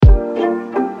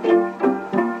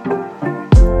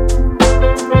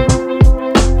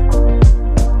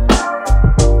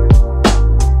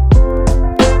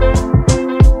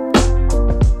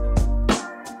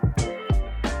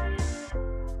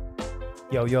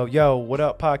Yo, what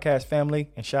up, podcast family?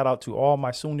 And shout out to all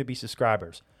my soon-to-be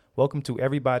subscribers. Welcome to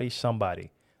Everybody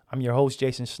Somebody. I'm your host,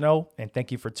 Jason Snow, and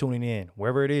thank you for tuning in.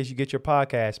 Wherever it is you get your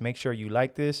podcast, make sure you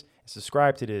like this and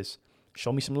subscribe to this.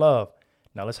 Show me some love.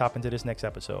 Now let's hop into this next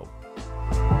episode.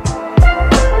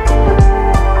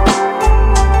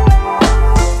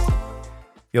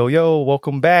 Yo,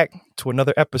 welcome back to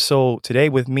another episode. Today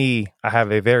with me, I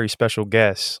have a very special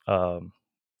guest.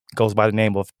 Goes by the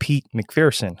name of Pete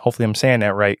McPherson. Hopefully I'm saying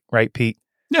that right, Pete?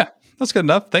 Yeah, that's good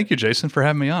enough. Thank you, Jason, for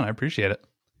having me on. I appreciate it.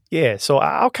 Yeah, so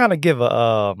I'll kind of give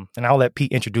and I'll let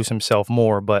Pete introduce himself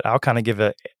more, but I'll kind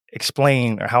of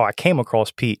explain how I came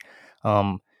across Pete.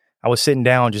 I was sitting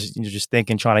down just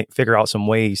thinking, trying to figure out some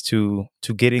ways to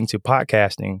get into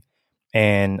podcasting.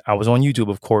 And I was on YouTube,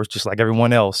 of course, just like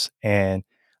everyone else. And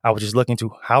I was just looking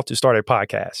to how to start a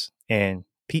podcast, and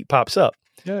Pete pops up.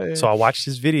 Yeah. So I watched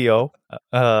his video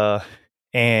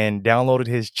and downloaded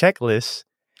his checklist.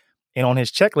 And on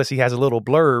his checklist, he has a little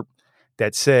blurb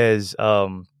that says,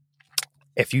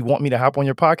 if you want me to hop on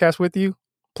your podcast with you,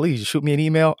 please shoot me an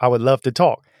email. I would love to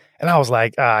talk. And I was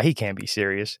like, he can't be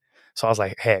serious. So I was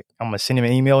like, heck, I'm going to send him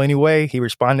an email anyway. He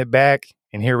responded back,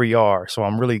 and here we are. So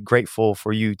I'm really grateful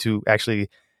for you to actually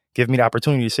give me the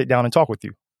opportunity to sit down and talk with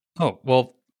you. Oh,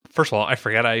 well, first of all, I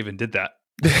forgot I even did that.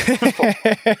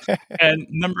 And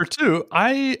number two,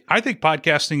 I think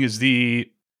podcasting is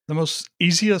the most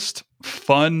easiest,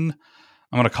 fun,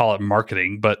 I'm going to call it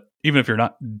marketing, but even if you're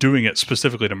not doing it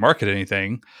specifically to market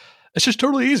anything, it's just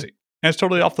totally easy. And it's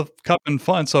totally off the cuff and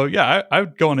fun. So yeah, I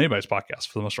would go on anybody's podcast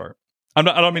for the most part. I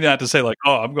don't mean that to say like,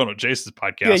 oh, I'm going to Jason's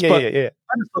podcast. Yeah.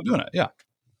 I'm still doing it. Yeah.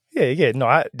 Yeah. No,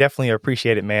 I definitely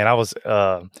appreciate it, man. I was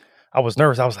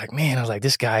nervous. I was like,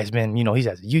 this guy's been, he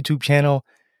has a YouTube channel.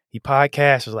 He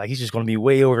podcasts. I was like, he's just going to be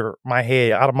way over my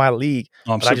head, out of my league.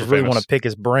 Oh, but I just really want to pick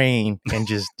his brain and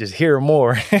just hear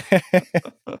more.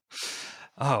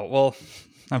 Oh, well,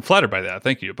 I'm flattered by that.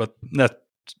 Thank you. But that's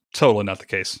totally not the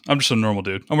case. I'm just a normal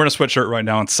dude. I'm wearing a sweatshirt right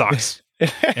now and socks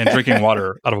and drinking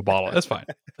water out of a bottle. That's fine.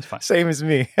 Same as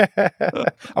me.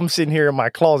 I'm sitting here in my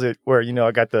closet where,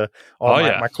 I got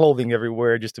my clothing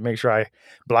everywhere just to make sure I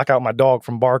block out my dog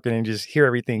from barking and just hear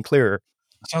everything clearer.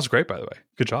 That sounds great, by the way.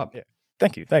 Good job. Yeah.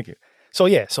 Thank you.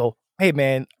 So, hey,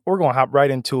 man, we're going to hop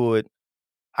right into it.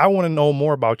 I want to know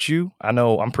more about you.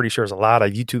 I'm pretty sure there's a lot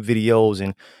of YouTube videos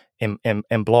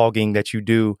and blogging that you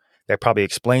do that probably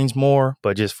explains more,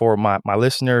 but just for my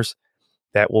listeners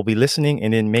that will be listening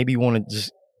and then maybe want to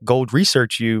just go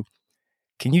research you,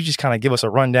 can you just kind of give us a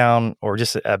rundown or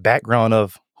just a background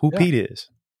of who Pete is?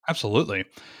 Absolutely.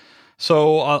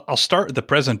 So I'll start at the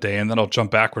present day and then I'll jump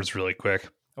backwards really quick.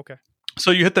 Okay.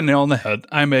 So you hit the nail on the head.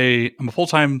 I'm a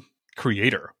full-time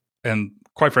creator, and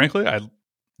quite frankly, I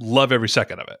love every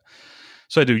second of it.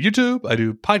 So I do YouTube, I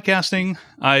do podcasting.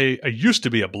 I used to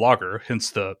be a blogger, hence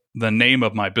the name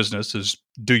of my business is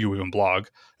Do You Even Blog?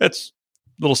 It's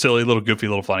a little silly, a little goofy, a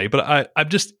little funny, but I'm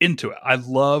just into it. I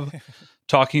love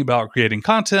talking about creating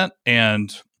content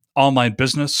and online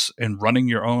business and running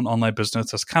your own online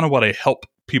business. That's kind of what I help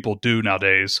people do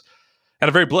nowadays. And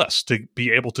I'm very blessed to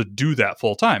be able to do that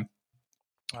full time.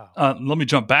 Wow. Let me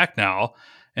jump back now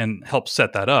and help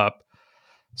set that up.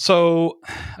 So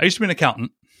I used to be an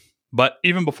accountant, but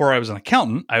even before I was an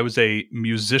accountant, I was a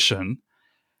musician.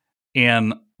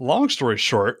 And long story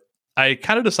short, I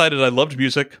kind of decided I loved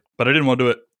music, but I didn't want to do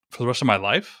it for the rest of my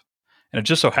life. And it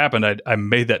just so happened I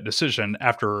made that decision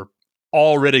after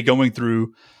already going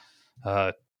through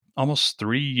almost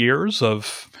 3 years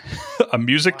of a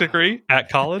music degree at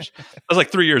college. I was like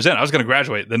 3 years in. I was going to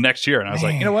graduate the next year. And I was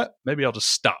like, you know what? Maybe I'll just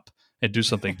stop and do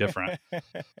something different.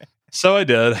 So I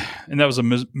did. And that was a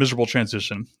miserable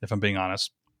transition, if I'm being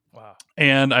honest. Wow.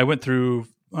 And I went through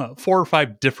 4 or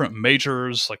 5 different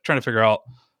majors, like trying to figure out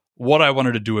what I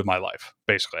wanted to do with my life.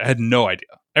 Basically, I had no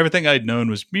idea. Everything I'd known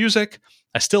was music.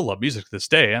 I still love music to this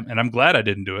day. And I'm glad I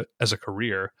didn't do it as a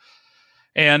career.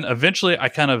 And eventually I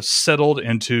kind of settled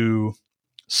into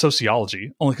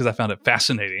sociology only because I found it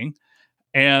fascinating.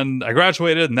 And I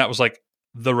graduated, and that was like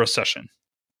the recession.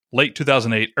 Late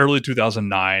 2008, early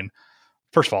 2009.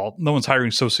 First of all, no one's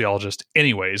hiring sociologists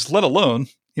anyways, let alone,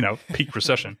 peak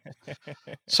recession.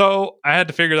 So I had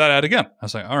to figure that out again. I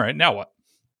was like, all right, now what?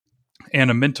 And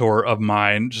a mentor of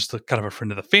mine, just kind of a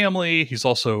friend of the family, he's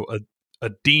also a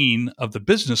dean of the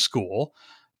business school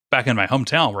back in my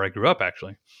hometown where I grew up,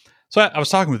 actually. So I was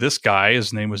talking with this guy.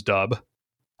 His name was Dub.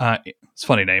 It's a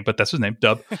funny name, but that's his name,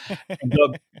 Dub. And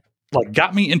Dub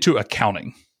got me into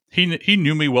accounting. He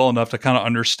knew me well enough to kind of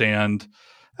understand.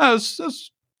 I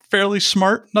was fairly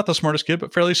smart, not the smartest kid,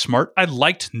 but fairly smart. I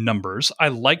liked numbers. I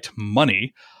liked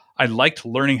money. I liked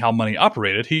learning how money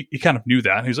operated. He kind of knew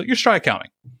that. He was like, you should try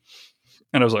accounting.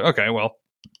 And I was like, okay, well,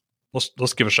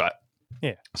 let's give it a shot.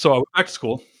 Yeah. So I went back to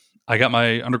school. I got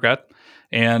my undergrad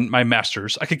and my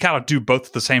master's. I could kind of do both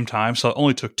at the same time. So it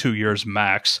only took 2 years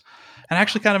max. And I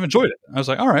actually kind of enjoyed it. I was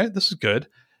like, all right, this is good.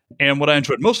 And what I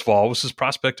enjoyed most of all was this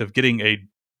prospect of getting a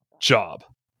job,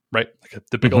 right? Like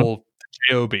the big old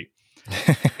job.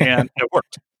 And it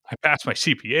worked. I passed my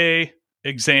CPA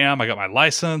exam. I got my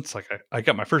license. Like I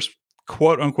got my first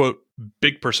quote unquote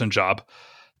big person job,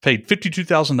 paid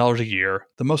 $52,000 a year,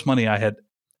 the most money I had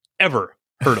ever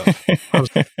heard of. I was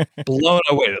blown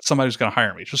away that somebody was going to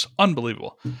hire me. Just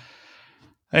unbelievable.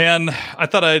 And I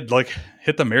thought I'd like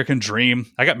hit the American dream.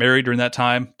 I got married during that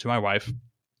time to my wife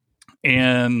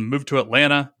and moved to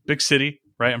Atlanta, big city,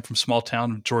 right? I'm from small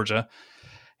town, Georgia.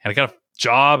 And I got a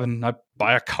job and I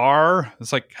buy a car.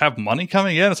 It's like have money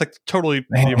coming in. It's like totally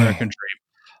the American dream.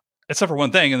 Except for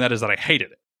one thing, and that is that I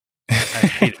hated it. I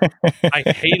hated it.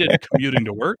 I hated commuting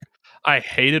to work. I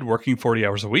hated working 40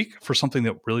 hours a week for something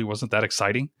that really wasn't that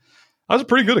exciting. I was a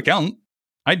pretty good accountant.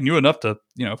 I knew enough to,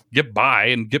 get by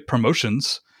and get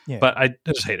promotions, but I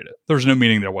just hated it. There was no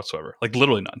meaning there whatsoever, like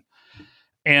literally none.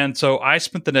 And so I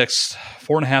spent the next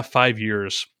 4.5, 5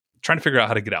 years trying to figure out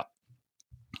how to get out.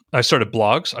 I started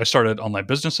blogs. I started online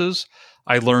businesses.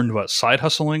 I learned what side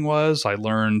hustling was. I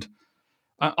learned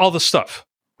all this stuff,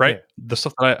 right? Yeah. The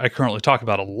stuff that I currently talk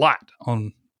about a lot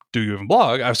on Do You Even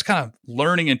Blog. I was kind of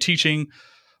learning and teaching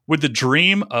with the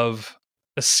dream of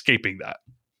escaping that.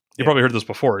 You probably heard this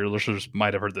before. Your listeners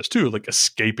might have heard this too, like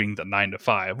escaping the 9 to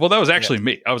 5. Well, that was actually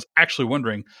me. I was actually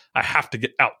wondering, I have to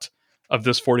get out of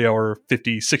this 40-hour,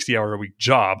 50, 60-hour a week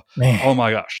job. Man. Oh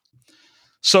my gosh.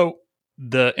 So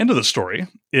the end of the story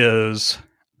is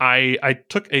I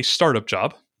took a startup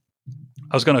job.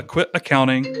 I was going to quit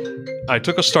accounting. I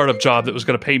took a startup job that was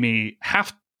going to pay me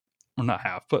half, or not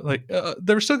half, but like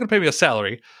they were still going to pay me a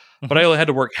salary, but I only had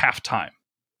to work half time.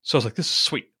 So I was like, this is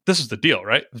sweet. This is the deal,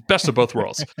 right? Best of both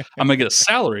worlds. I'm going to get a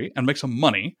salary and make some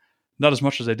money, not as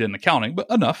much as I did in accounting, but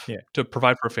enough to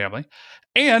provide for a family.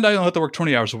 And I only have to work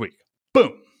 20 hours a week.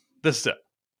 Boom. This is it.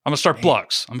 I'm going to start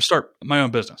blogs. I'm going to start my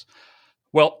own business.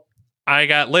 Well, I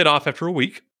got laid off after a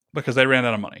week because they ran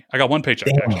out of money. I got one paycheck.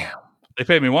 They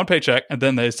paid me one paycheck, and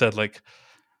then they said, like,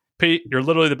 Pete, you're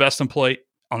literally the best employee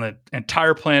on the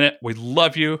entire planet. We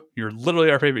love you. You're literally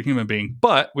our favorite human being,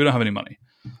 but we don't have any money.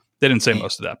 They didn't say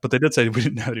most of that, but they did say we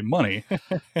didn't have any money.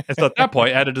 And so at that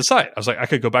point, I had to decide. I was like, I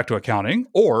could go back to accounting,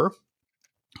 or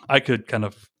I could kind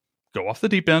of go off the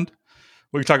deep end.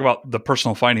 We can talk about the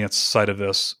personal finance side of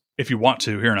this if you want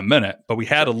to here in a minute, but we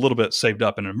had a little bit saved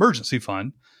up in an emergency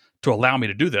fund to allow me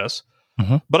to do this.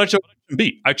 But I chose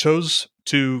B. I chose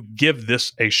to give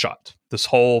this a shot, this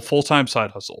whole full-time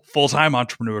side hustle, full-time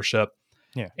entrepreneurship.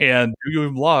 Yeah. And Do You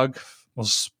Even Blog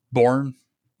was born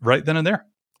right then and there.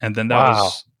 And then that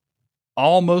was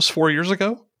almost 4 years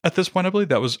ago at this point, I believe.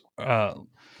 That was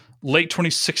late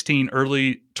 2016,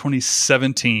 early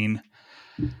 2017.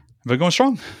 But going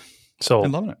strong. So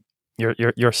I'm loving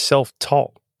it. You're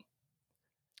self-taught.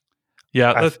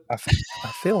 Yeah. I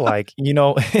feel like,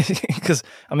 because,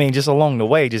 just along the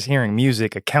way, just hearing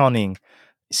music, accounting,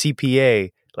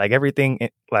 CPA, like everything,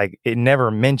 like it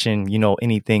never mentioned,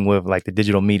 anything with like the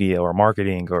digital media or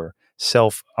marketing or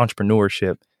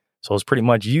self-entrepreneurship. So it's pretty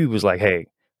much you was like, hey,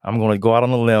 I'm going to go out on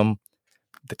a limb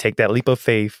to take that leap of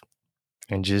faith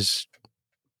and just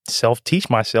self-teach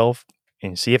myself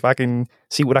and see if I can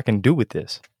see what I can do with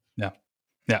this. Yeah.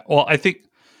 Yeah. Well, I think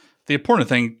the important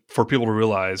thing for people to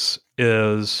realize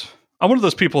is I'm one of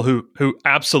those people who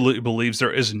absolutely believes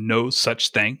there is no such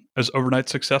thing as overnight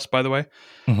success, by the way.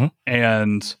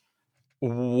 And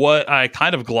what I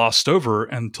kind of glossed over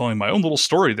and telling my own little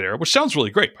story there, which sounds really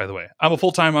great, by the way. I'm a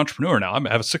full-time entrepreneur now. I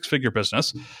have a 6-figure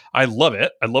business. I love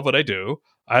it. I love what I do.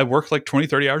 I work like 20,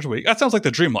 30 hours a week. That sounds like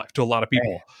the dream life to a lot of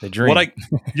people. Hey, the dream.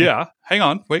 Hang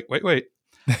on. Wait.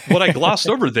 What I glossed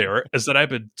over there is that I've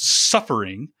been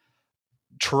suffering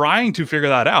trying to figure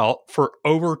that out for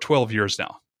over 12 years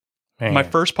now. Man. My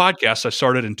first podcast I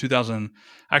started in 2000,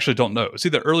 I actually don't know. It's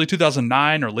either early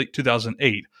 2009 or late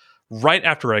 2008, right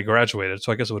after I graduated.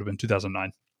 So I guess it would have been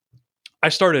 2009. I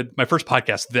started my first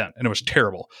podcast then, and it was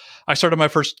terrible. I started my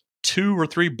first 2 or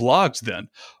 3 blogs then.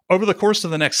 Over the course of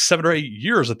the next 7 or 8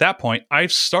 years at that point,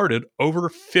 I've started over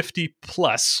 50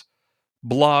 plus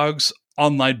blogs,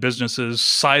 online businesses,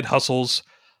 side hustles.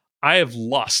 I have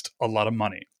lost a lot of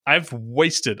money. I've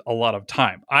wasted a lot of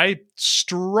time. I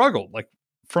struggled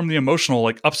from the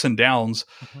emotional ups and downs,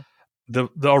 the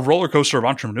roller coaster of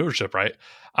entrepreneurship, right?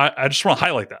 I just want to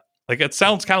highlight that. It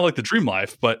sounds kind of like the dream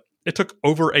life, but it took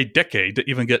over a decade to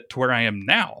even get to where I am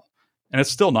now. And it's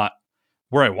still not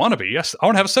where I want to be. Yes, I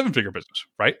want to have a 7-figure business,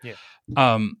 right? Yeah.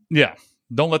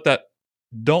 Don't let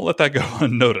that go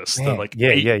unnoticed. Man, Like yeah,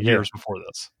 8 years before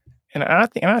this. And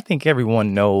I think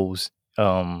everyone knows,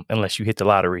 unless you hit the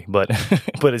lottery, but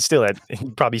but it's still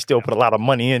you probably still put a lot of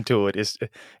money into it. It's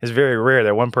very rare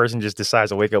that one person just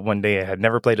decides to wake up one day and had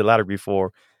never played the lottery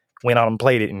before, went out and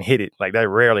played it and hit it. Like that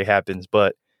rarely happens.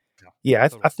 But yeah,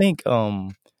 I think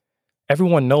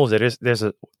everyone knows that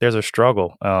there's a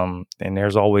struggle, and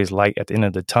there's always light at the end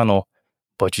of the tunnel,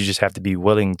 but you just have to be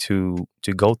willing to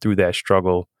go through that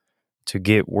struggle to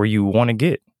get where you want to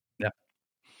get.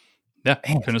 Yeah,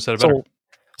 Man, couldn't have said it better.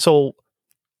 So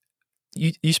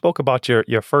you spoke about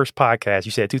your first podcast.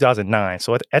 You said 2009.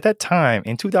 So at that time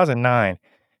in 2009,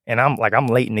 and I'm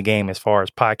late in the game as far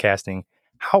as podcasting.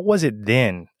 How was it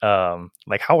then?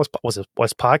 Like how was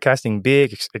podcasting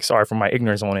big? Sorry for my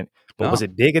ignorance on it, but was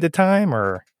it big at the time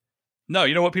or? No,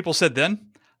 you know what people said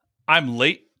then? I'm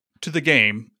late to the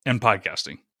game in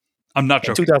podcasting. I'm not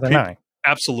joking. 2009.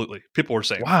 Absolutely. People were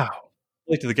saying, wow,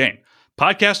 late to the game.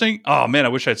 Podcasting? Oh man, I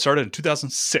wish I'd started in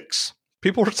 2006.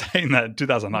 People were saying that in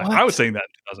 2009. What? I was saying that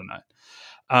in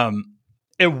 2009.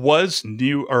 It was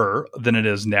newer than it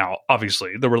is now.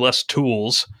 Obviously, there were less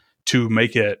tools to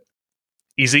make it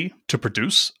easy to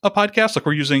produce a podcast. Like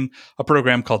we're using a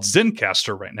program called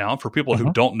Zencastr right now. For people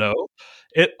who don't know,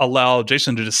 it allowed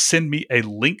Jason to just send me a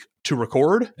link to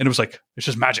record, and it was like it's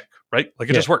just magic, right? Like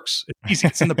it just works. It's easy.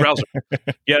 It's in the browser.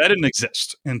 Yeah, that didn't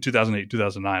exist in 2008,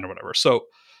 2009, or whatever. So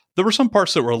there were some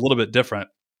parts that were a little bit different.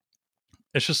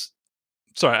 It's just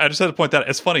sorry, I just had to point that out.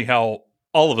 It's funny how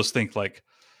all of us think like,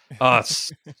 I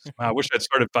wish I'd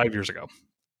started 5 years ago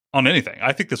on anything.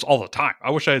 I think this all the time.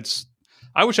 I wish I'd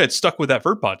stuck with that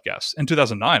Vert podcast in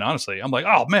 2009. Honestly, I'm like,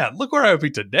 oh man, look where I would be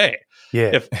today.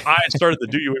 Yeah. If I had started the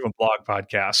Do You Even Blog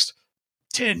podcast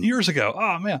 10 years ago.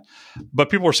 Oh man. But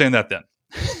people were saying that then.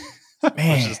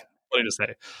 Man. Which is funny to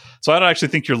say. So I don't actually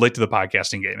think you're late to the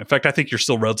podcasting game. In fact, I think you're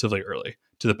still relatively early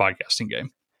to the podcasting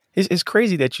game. It's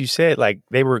crazy that you said like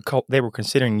they were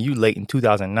considering you late in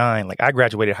 2009. Like I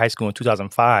graduated high school in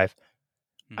 2005.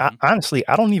 Honestly,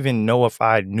 I don't even know if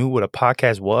I knew what a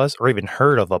podcast was or even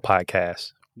heard of a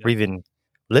podcast or even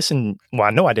listened. Well, I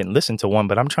know I didn't listen to one,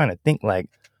 but I'm trying to think like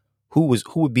who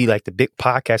would be like the big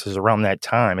podcasters around that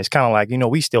time. It's kind of like,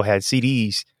 we still had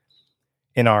CDs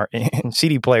in our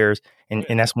CD players,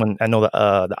 and that's when I know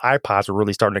the iPods were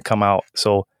really starting to come out.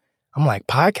 So I'm like,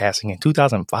 podcasting in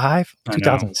 2005,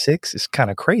 2006 is kind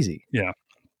of crazy. Yeah.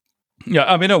 Yeah.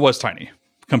 I mean, it was tiny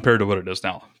compared to what it is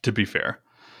now, to be fair.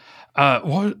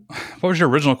 What was your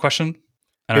original question?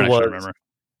 I don't actually remember.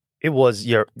 It was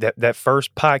that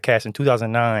first podcast in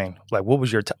 2009. Like, what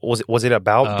was was it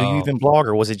about Do You Even Blog,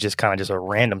 or was it just kind of just a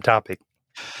random topic?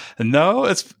 No,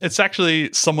 it's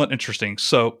actually somewhat interesting.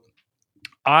 So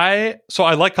I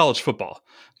like college football,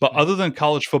 but other than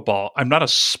college football, I'm not a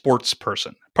sports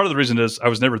person. Part of the reason is I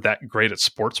was never that great at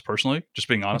sports personally, just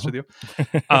being honest with you.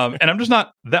 And I'm just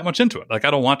not that much into it. Like I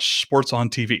don't watch sports on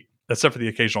TV, except for the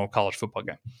occasional college football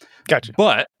game. Gotcha.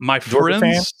 But my Georgia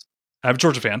friends, fan? I'm a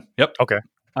Georgia fan. Yep. Okay.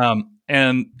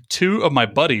 And two of my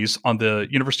buddies on the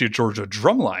University of Georgia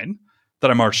drumline that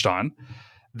I marched on,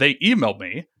 they emailed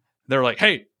me. They're like,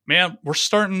 "Hey, man, we're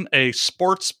starting a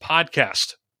sports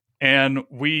podcast. And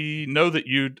we know that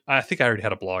I think I already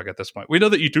had a blog at this point. We know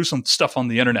that you do some stuff on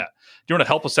the internet. Do you want to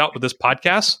help us out with this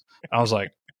podcast?" And I was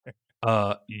like,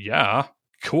 yeah,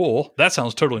 cool. That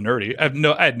sounds totally nerdy. I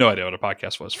had no idea what a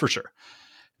podcast was, for sure.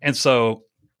 And so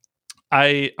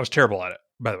I was terrible at it,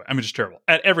 by the way. I mean, just terrible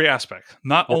at every aspect.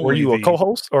 Were you a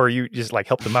co-host, or you just like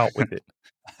helped them out with it?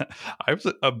 I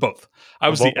was both. I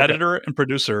was the editor and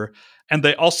producer, and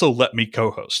they also let me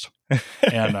co-host.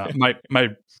 And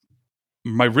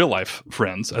my real life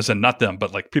friends, I said not them,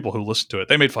 but like people who listened to it,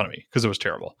 they made fun of me because it was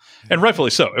terrible. And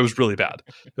rightfully so. It was really bad.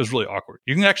 It was really awkward.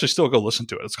 You can actually still go listen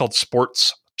to it. It's called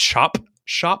Sports Chop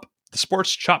Shop. The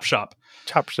Sports Chop Shop.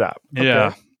 Chop Shop. Okay.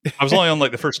 Yeah. I was only on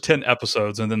like the first 10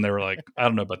 episodes, and then they were like, I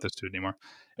don't know about this dude anymore.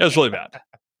 It was really bad.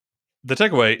 The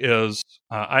takeaway is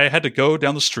I had to go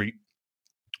down the street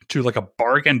to like a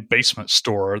bargain basement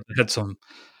store that had some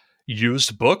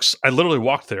used books. I literally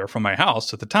walked there from my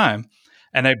house at the time,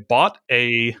 and I bought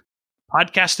a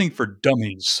Podcasting for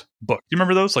Dummies book. You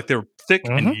remember those? Like they were thick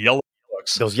and yellow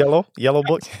books. Those yellow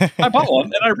books? I bought one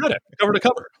and I read it cover to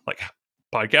cover, like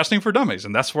Podcasting for Dummies.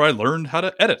 And that's where I learned how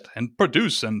to edit and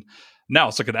produce. And now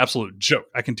it's like an absolute joke.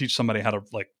 I can teach somebody how to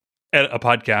like edit a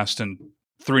podcast in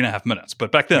 3.5 minutes.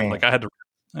 But back then, like I had to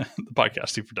read the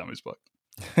Podcasting for Dummies book.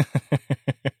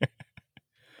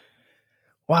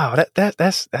 Wow,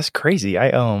 that's crazy.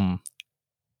 I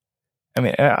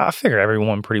mean, I figure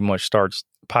everyone pretty much starts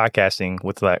podcasting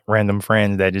with like random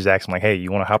friends that just ask me like, "Hey,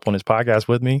 you want to hop on this podcast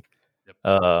with me?"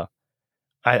 Yep.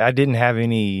 I didn't have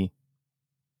any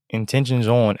intentions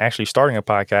on actually starting a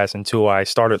podcast until I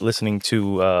started listening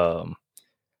to.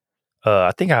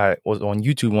 I think I was on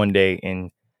YouTube one day,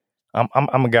 and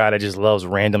I'm a guy that just loves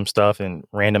random stuff and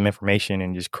random information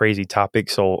and just crazy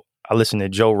topics. So I listen to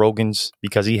Joe Rogan's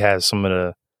because he has some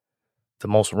of the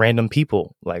most random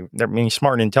people. Like, I mean,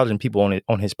 smart and intelligent people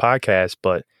on his podcast.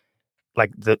 But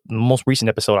like the most recent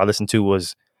episode I listened to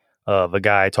was the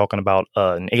guy talking about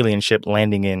an alien ship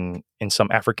landing in some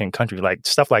African country, like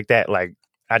stuff like that. Like,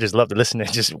 I just love to listen to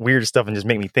just weird stuff and just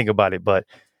make me think about it. But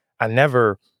I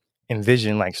never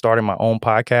envisioned like starting my own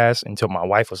podcast until my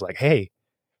wife was like, "Hey,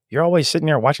 you're always sitting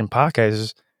there watching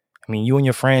podcasts. I mean, you and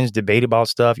your friends debate about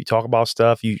stuff. You talk about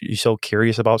stuff. You're so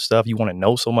curious about stuff. You want to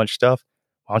know so much stuff.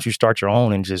 Why don't you start your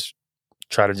own and just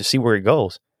try to just see where it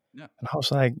goes?" Yeah. And I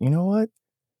was like, you know what?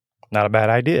 Not a bad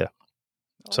idea.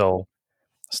 So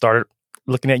I started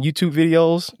looking at YouTube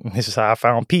videos, and this is how I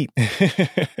found Pete.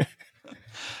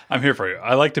 I'm here for you.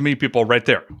 I like to meet people right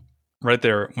there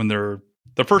when they're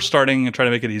first starting and try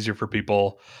to make it easier for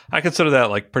people. I consider that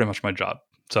like pretty much my job.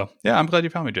 So yeah, I'm glad you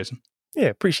found me, Jason. Yeah,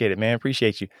 appreciate it, man.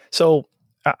 Appreciate you. So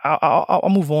I'll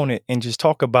move on and just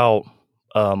talk about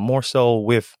more so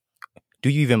with, do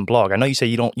you even blog? I know you say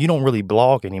you don't really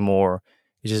blog anymore.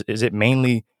 Is it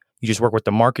mainly you just work with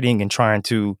the marketing and trying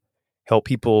to help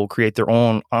people create their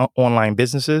own online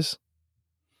businesses?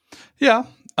 Yeah,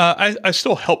 I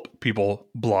still help people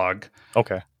blog.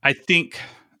 Okay. I think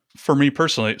for me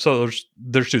personally, so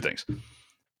there's two things,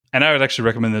 and I would actually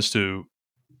recommend this to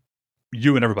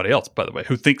you and everybody else, by the way,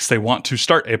 who thinks they want to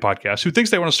start a podcast, who thinks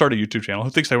they want to start a YouTube channel, who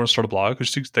thinks they want to start a blog, who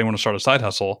thinks they want to start a side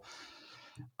hustle.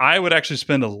 I would actually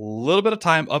spend a little bit of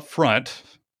time up front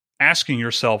asking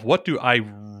yourself, what do I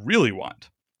really want?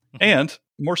 And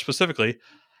more specifically,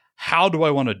 how do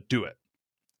I want to do it?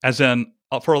 As in,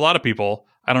 for a lot of people,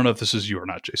 I don't know if this is you or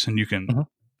not, Jason. You can,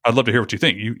 I'd love to hear what you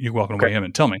think. You welcome to weigh in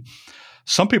and tell me.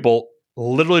 Some people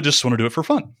literally just want to do it for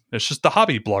fun. It's just the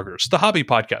hobby bloggers, the hobby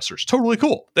podcasters. Totally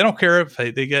cool. They don't care if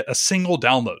they get a single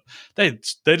download. They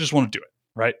just want to do it,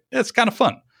 right? It's kind of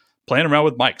fun. Playing around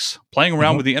with mics, playing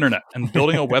around with the internet and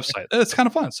building a website. It's kind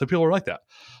of fun. So people are like that.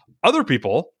 Other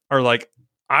people are like,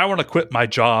 I want to quit my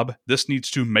job. This needs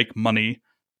to make money.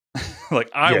 Like,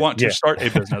 I want to start a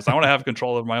business. I want to have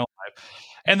control of my own life.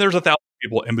 And there's 1,000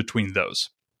 people in between those.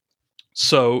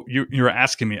 So you're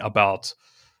asking me about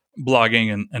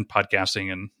blogging and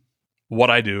podcasting and what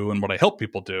I do and what I help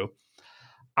people do.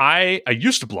 I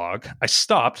used to blog. I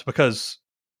stopped because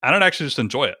I don't actually just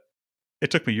enjoy it. It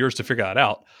took me years to figure that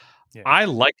out. Yeah. I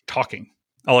like talking.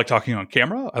 I like talking on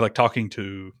camera. I like talking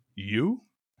to you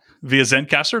via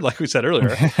Zencastr, like we said earlier.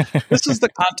 This is the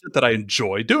content that I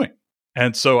enjoy doing.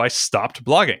 And so I stopped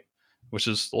blogging, which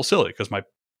is a little silly because my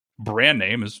brand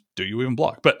name is Do You Even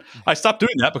Blog? But I stopped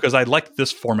doing that because I liked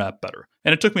this format better.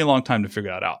 And it took me a long time to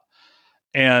figure that out.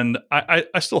 And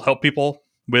I still help people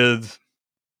with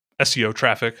SEO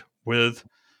traffic, with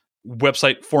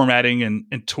website formatting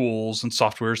and tools and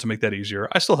softwares to make that easier.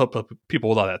 I still help people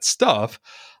with all that stuff.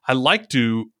 I like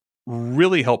to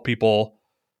really help people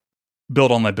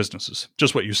build online businesses,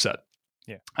 just what you said.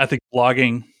 Yeah. I think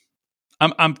blogging,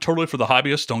 I'm totally for the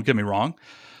hobbyist, don't get me wrong,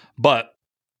 but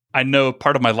I know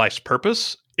part of my life's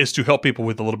purpose is to help people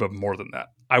with a little bit more than that.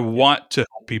 I want to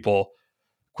help people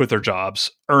quit their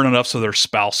jobs, earn enough so their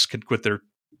spouse can quit their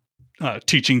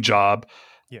teaching job.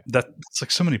 Yeah. That's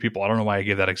like so many people. I don't know why I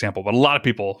gave that example, but a lot of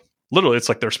people, literally, it's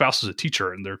like their spouse is a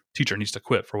teacher and their teacher needs to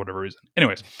quit for whatever reason.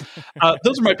 Anyways,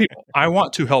 those are my people. I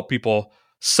want to help people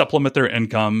supplement their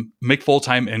income, make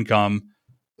full-time income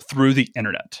through the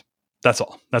internet. That's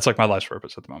all. That's like my life's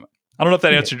purpose at the moment. I don't know if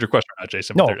that answered your question or not,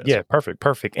 Jason. No, yeah,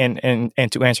 perfect. And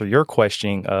to answer your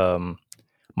question,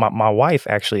 my wife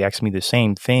actually asked me the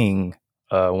same thing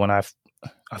when I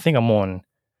think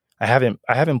I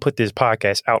haven't put this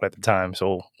podcast out at the time.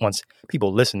 So once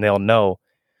people listen, they'll know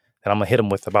that I'm gonna hit them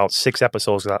with about 6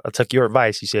 episodes. I took your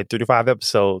advice. You said 3 to 5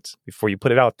 episodes before you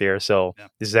put it out there. So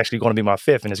This is actually going to be my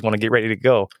 5th, and it's going to get ready to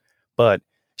go. But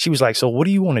she was like, "So what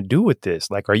do you want to do with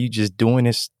this? Like, are you just doing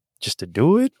this just to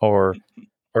do it, or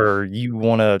you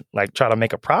want to like try to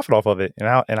make a profit off of it?"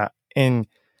 And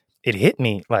it hit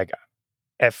me. Like,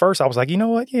 at first I was like, you know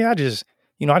what? Yeah, I just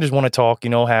want to talk,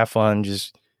 have fun,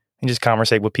 just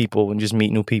conversate with people and just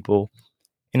meet new people.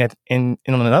 And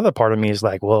another part of me is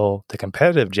like, well, the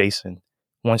competitive Jason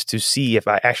wants to see if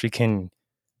I actually can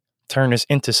turn this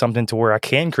into something to where I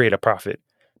can create a profit.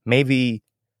 Maybe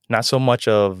not so much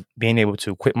of being able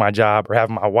to quit my job or have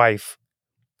my wife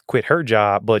quit her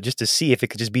job, but just to see if it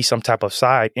could just be some type of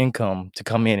side income to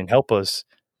come in and help us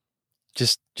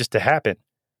just to happen.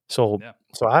 So Yeah.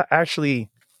 so I actually,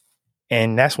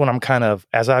 and that's when I'm kind of,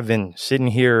 as I've been sitting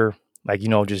here, like,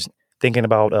 just thinking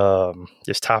about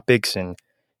just topics and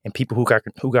people who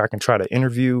I can try to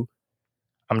interview.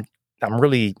 I'm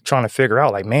really trying to figure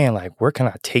out, like, man, like, where can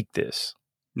I take this?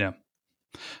 Yeah.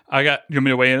 You want me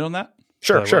to weigh in on that?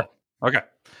 Sure, I sure. will. Okay.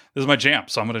 This is my jam,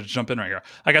 so I'm going to jump in right here.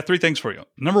 I got 3 things for you.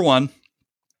 Number 1,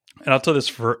 and I'll tell this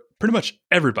for pretty much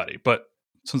everybody, but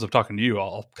since I'm talking to you,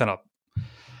 I'll kind of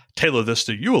tailor this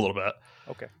to you a little bit.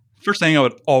 Okay. First thing I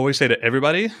would always say to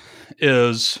everybody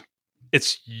is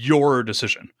it's your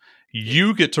decision.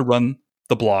 You get to run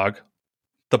the blog,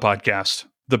 the podcast,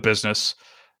 the business,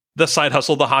 the side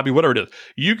hustle, the hobby, whatever it is.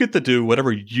 You get to do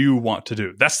whatever you want to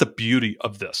do. That's the beauty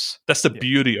of this. That's the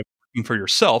beauty of working for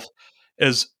yourself,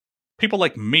 is people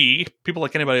like me, people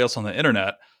like anybody else on the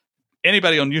internet,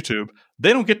 anybody on YouTube,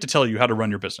 they don't get to tell you how to run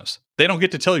your business. They don't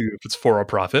get to tell you if it's for a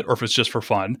profit or if it's just for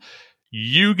fun.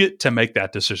 You get to make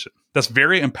that decision. That's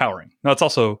very empowering. Now, it's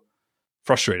also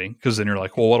frustrating because then you're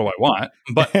like, well, what do I want?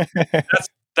 But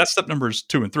that's step numbers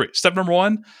 2 and 3. Step number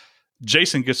 1,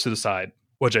 Jason gets to decide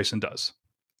what Jason does.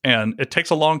 And it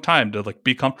takes a long time to like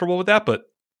be comfortable with that, but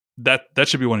that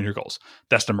should be one of your goals.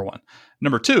 That's number 1.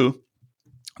 Number 2,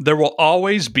 there will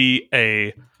always be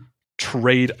a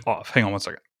trade-off. Hang on one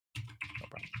second.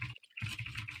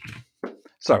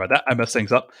 Sorry about that. I messed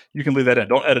things up. You can leave that in.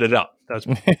 Don't edit it out. That's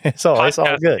it's all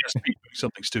good.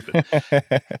 Something stupid.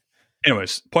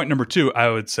 Anyways, point number 2, I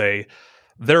would say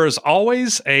there's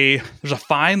a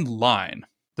fine line.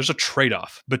 There's a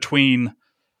trade-off between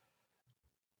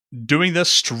doing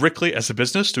this strictly as a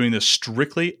business, doing this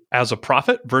strictly as a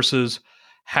profit versus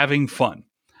having fun.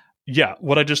 Yeah,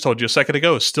 what I just told you a second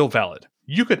ago is still valid.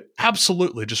 You could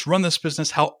absolutely just run this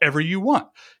business however you want.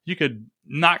 You could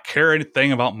not care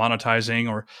anything about monetizing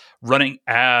or running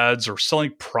ads or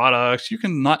selling products. You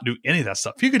can not do any of that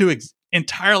stuff. You could do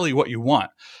entirely what you want.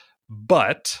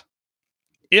 But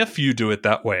if you do it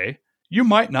that way, you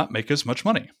might not make as much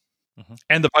money. Mm-hmm.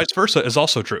 And the vice versa is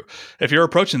also true. If you're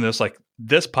approaching this like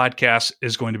this podcast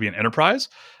is going to be an enterprise,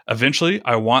 eventually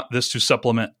I want this to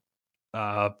supplement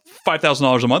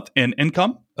 $5,000 a month in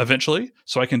income eventually,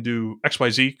 so I can do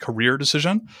XYZ career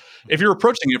decision. If you're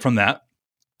approaching it from that,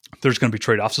 there's going to be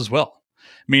trade-offs as well.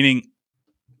 Meaning,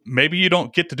 maybe you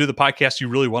don't get to do the podcast you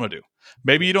really want to do.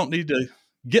 Maybe you don't need to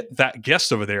get that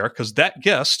guest over there because that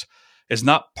guest is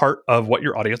not part of what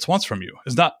your audience wants from you,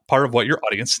 is not part of what your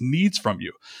audience needs from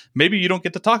you. Maybe you don't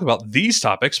get to talk about these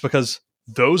topics because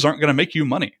those aren't going to make you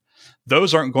money.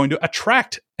 Those aren't going to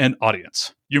attract an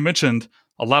audience. You mentioned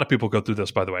a lot of people go through this,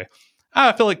 by the way.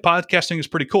 I feel like podcasting is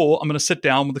pretty cool. I'm going to sit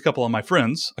down with a couple of my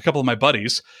friends, a couple of my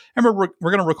buddies, and we're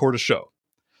going to record a show.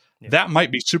 Yeah. That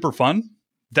might be super fun.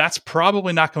 That's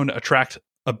probably not going to attract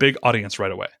a big audience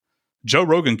right away. Joe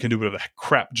Rogan can do whatever the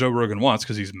crap Joe Rogan wants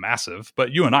because he's massive,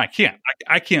 but you and I can't.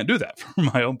 I can't do that for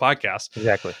my own podcast.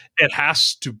 Exactly. It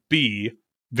has to be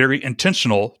very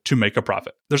intentional to make a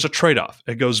profit. There's a trade-off.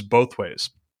 It goes both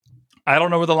ways. I don't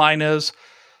know where the line is.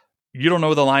 You don't know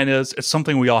where the line is. It's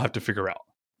something we all have to figure out,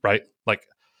 right? Like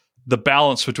the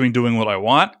balance between doing what I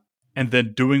want and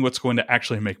then doing what's going to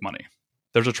actually make money.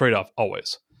 There's a trade-off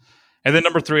always. And then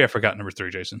number 3, I forgot number 3,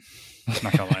 Jason. I'm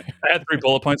not going to lie. I had 3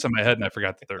 bullet points in my head and I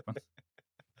forgot the third one.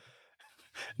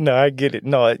 No, I get it.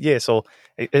 No, yeah. So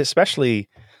especially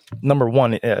number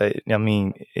 1, I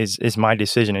mean, is my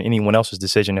decision and anyone else's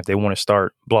decision if they want to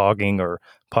start blogging or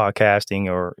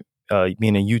podcasting or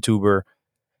being a YouTuber.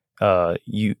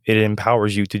 It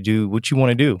empowers you to do what you want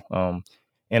to do.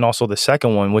 And also the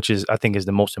second one, which is I think is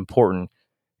the most important,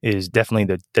 is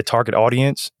definitely the target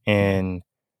audience and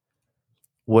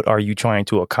what are you trying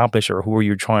to accomplish, or who are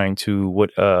you trying to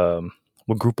what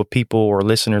group of people or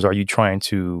listeners are you trying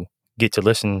to get to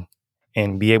listen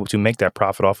and be able to make that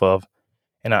profit off of.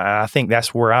 And I think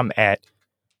that's where I'm at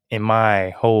in my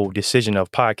whole decision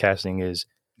of podcasting is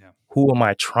who am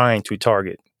I trying to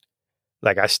target?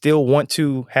 Like I still want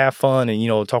to have fun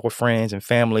and, talk with friends and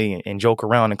family and joke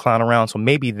around and clown around. So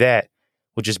maybe that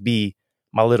would just be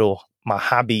my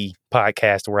hobby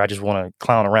podcast where I just want to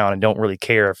clown around and don't really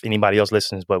care if anybody else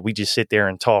listens, but we just sit there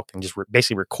and talk and just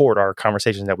basically record our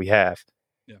conversations that we have.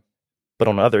 Yeah. But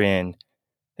on the other end,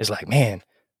 it's like, man,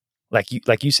 like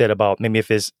you said about maybe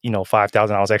if it's,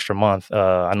 $5,000 extra a month,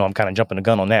 I know I'm kind of jumping the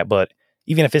gun on that, but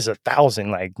even if it's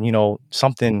 1,000, like,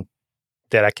 something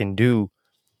that I can do,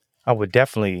 I would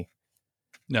definitely.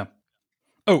 Yeah.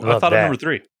 Oh, I thought of number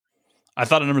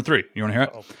 3. You want to hear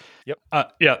it?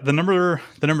 Yep. Yeah. The number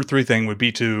 3 thing would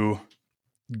be to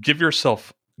give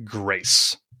yourself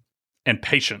grace and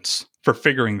patience for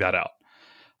figuring that out.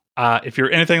 If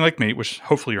you're anything like me, which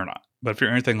hopefully you're not, but if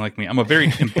you're anything like me, I'm a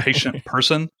very impatient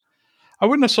person. I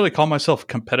wouldn't necessarily call myself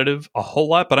competitive a whole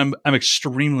lot, but I'm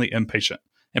extremely impatient.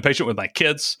 Impatient with my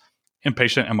kids,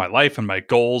 impatient in my life and my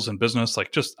goals and business.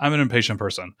 Like, just, I'm an impatient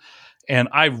person. And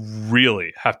I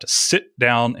really have to sit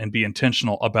down and be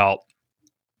intentional about,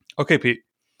 okay, Pete,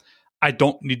 I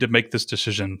don't need to make this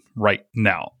decision right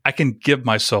now. I can give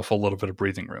myself a little bit of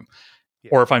breathing room. Yeah.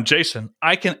 Or if I'm Jason,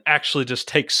 I can actually just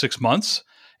take 6 months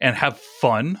and have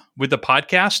fun with the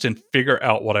podcast and figure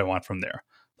out what I want from there.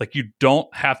 Like, you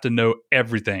don't have to know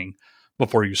everything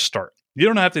before you start. You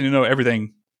don't have to know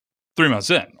everything 3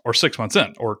 months in or 6 months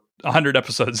in or 100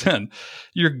 episodes in.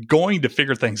 You're going to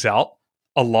figure things out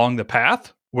along the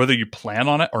path, whether you plan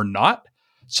on it or not.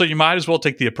 So you might as well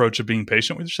take the approach of being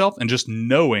patient with yourself and just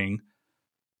knowing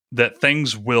that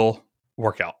things will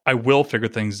work out. I will figure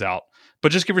things out,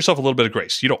 but just give yourself a little bit of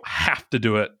grace. You don't have to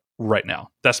do it right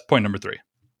now. That's point number 3.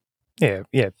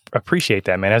 Yeah, appreciate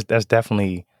that, man. That's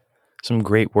definitely some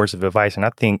great words of advice, and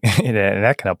I think and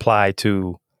that can apply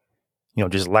to,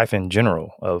 just life in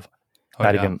general. Of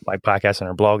even like podcasting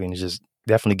or blogging, is just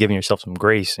definitely giving yourself some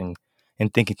grace and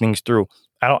thinking things through.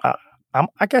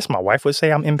 I guess my wife would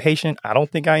say I'm impatient. I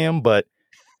don't think I am, but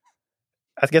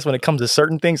I guess when it comes to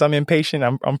certain things, I'm impatient.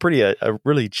 I'm pretty a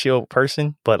really chill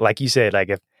person. But like you said, like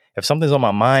if something's on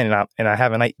my mind and I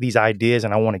have these ideas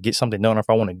and I want to get something done, or if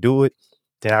I want to do it,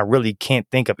 then I really can't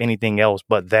think of anything else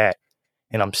but that.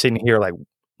 And I'm sitting here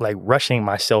like rushing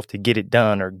myself to get it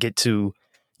done or get to,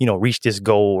 reach this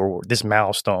goal or this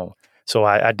milestone. So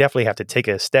I definitely have to take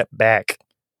a step back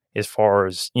as far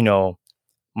as,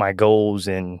 my goals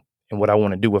and what I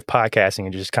want to do with podcasting,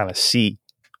 and just kind of see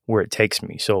where it takes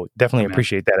me. So definitely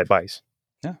appreciate that advice.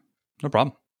 Yeah, no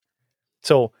problem.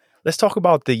 So let's talk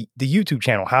about the YouTube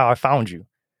channel, how I found you.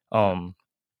 And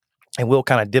we'll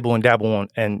kind of dibble and dabble on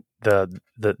and the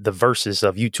verses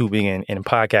of YouTubing and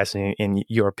podcasting and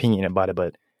your opinion about it.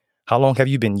 But how long have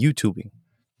you been YouTubing?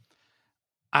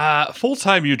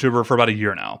 Full-time YouTuber for about a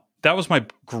year now. That was my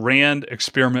grand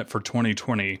experiment for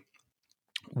 2020,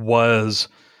 was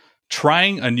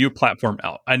trying a new platform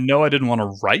out. I know I didn't want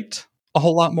to write a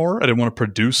whole lot more. I didn't want to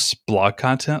produce blog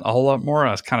content a whole lot more.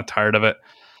 I was kind of tired of it.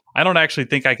 I don't actually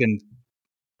think I can.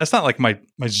 That's not like my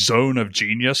zone of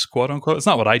genius, quote unquote. It's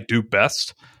not what I do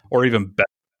best, or even better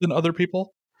than other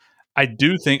people. I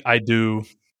do think I do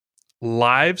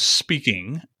live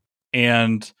speaking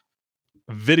and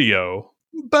video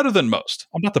better than most.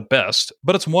 I'm not the best,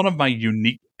 but it's one of my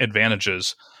unique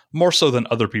advantages, more so than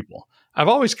other people. I've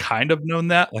always kind of known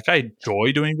that. Like, I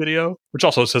enjoy doing video, which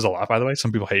also says a lot, by the way.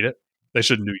 Some people hate it. They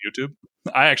shouldn't do YouTube.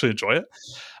 I actually enjoy it.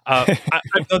 I've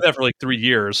done that for like 3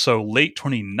 years. So late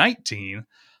 2019,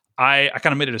 I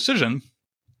kind of made a decision.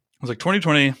 I was like,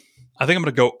 2020, I think I'm going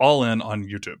to go all in on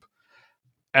YouTube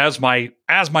as my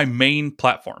main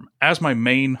platform, as my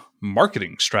main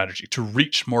marketing strategy to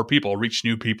reach more people, reach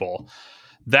new people.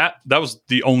 That was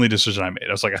the only decision I made.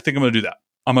 I was like, I think I'm going to do that.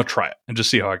 I'm going to try it and just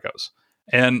see how it goes.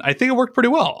 And I think it worked pretty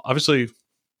well. Obviously,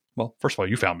 well, first of all,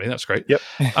 you found me. That's great. Yep.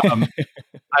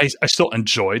 I still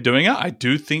enjoy doing it. I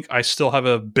do think I still have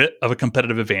a bit of a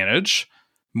competitive advantage,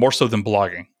 more so than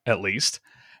blogging, at least.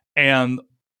 And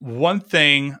one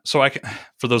thing, so I can,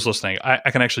 for those listening,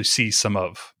 I can actually see some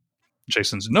of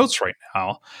Jason's notes right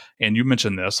now. And you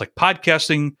mentioned this, like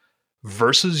podcasting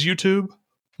versus YouTube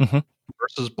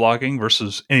versus blogging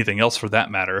versus anything else for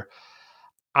that matter.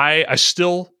 I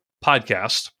still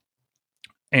podcast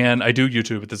and I do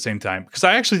YouTube at the same time because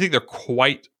I actually think they're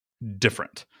quite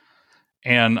different.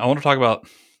 And I want to talk about,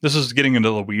 this is getting into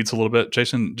the weeds a little bit.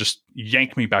 Jason, just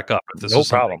yank me back up if this is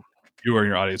something you or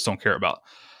your audience don't care about.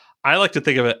 I like to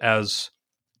think of it as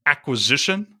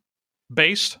acquisition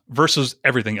based versus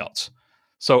everything else.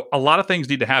 So a lot of things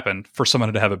need to happen for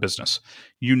someone to have a business.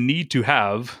 You need to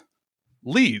have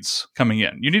leads coming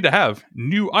in. You need to have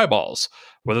new eyeballs,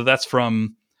 whether that's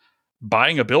from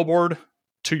buying a billboard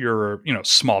to your,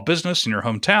 small business in your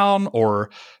hometown,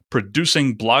 or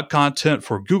producing blog content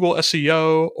for Google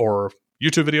SEO or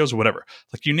YouTube videos or whatever.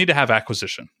 Like, you need to have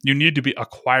acquisition. You need to be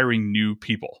acquiring new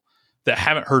people that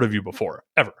haven't heard of you before,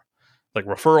 ever. Like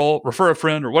refer a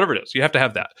friend or whatever it is. You have to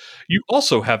have that. You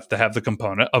also have to have the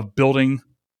component of building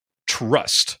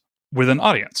trust with an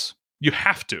audience. You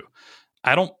have to.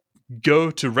 I don't go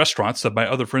to restaurants that my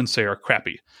other friends say are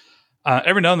crappy.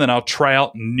 Every now and then I'll try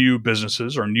out new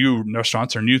businesses or new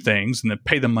restaurants or new things and then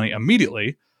pay them money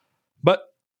immediately, but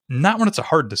not when it's a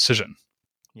hard decision.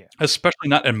 Yeah. Especially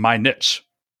not in my niche.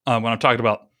 When I'm talking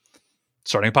about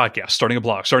starting a podcast, starting a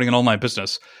blog, starting an online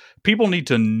business, people need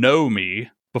to know me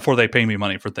before they pay me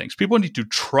money for things. People need to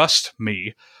trust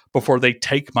me before they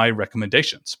take my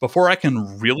recommendations. Before I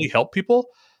can really help people,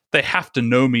 they have to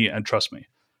know me and trust me.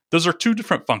 Those are two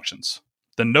different functions.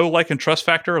 The know, like, and trust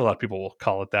factor, a lot of people will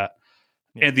call it that,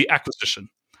 and the acquisition.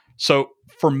 So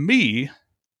for me,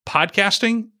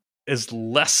 podcasting is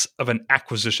less of an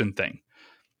acquisition thing.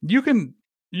 You can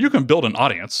build an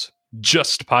audience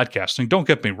just podcasting. Don't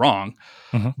get me wrong,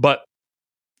 but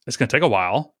it's going to take a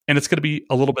while, and it's going to be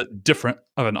a little bit different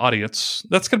of an audience.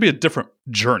 That's going to be a different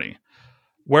journey.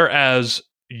 Whereas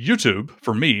YouTube,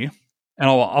 for me, and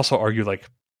I'll also argue like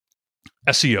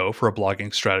SEO for a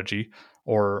blogging strategy,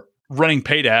 or running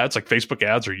paid ads like Facebook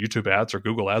ads or YouTube ads or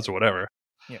Google ads or whatever,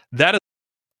 that is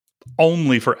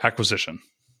only for acquisition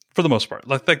for the most part.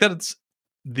 Like that,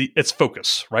 its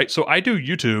focus, right? So I do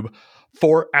YouTube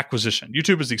for acquisition.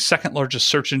 YouTube is the second largest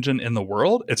search engine in the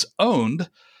world. It's owned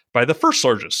by the first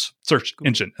largest search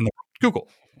engine in the world, Google,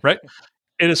 right?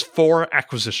 It is for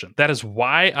acquisition. That is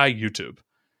why I YouTube.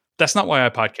 That's not why I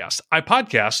podcast. I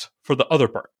podcast for the other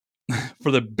part,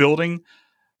 for the building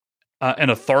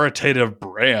an authoritative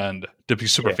brand, to be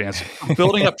super fancy,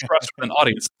 building up trust with an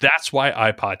audience. That's why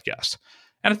I podcast.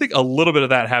 And I think a little bit of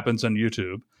that happens on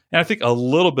YouTube. And I think a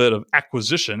little bit of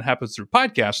acquisition happens through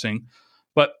podcasting,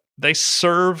 but they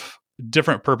serve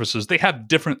different purposes. They have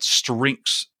different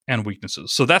strengths and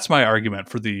weaknesses. So that's my argument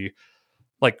for the,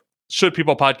 like, should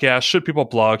people podcast? Should people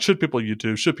blog? Should people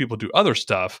YouTube? Should people do other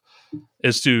stuff?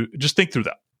 Is to just think through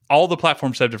that. All the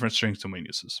platforms have different strengths and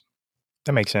weaknesses.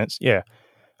 That makes sense. Yeah.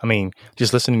 I mean,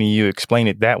 just listening to you explain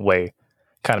it that way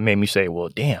kind of made me say, well,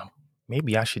 damn,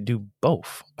 maybe I should do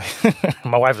both.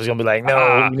 My wife was going to be like,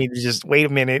 no, you need to just wait a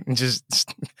minute and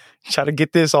just try to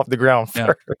get this off the ground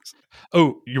first.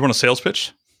 Oh, you want a sales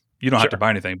pitch? You don't have to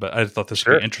buy anything, but I thought this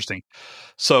would be interesting.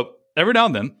 So every now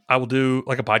and then I will do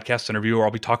like a podcast interview, or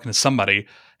I'll be talking to somebody,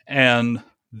 and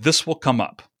this will come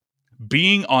up.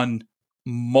 Being on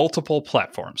multiple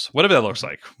platforms, whatever that looks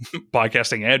like,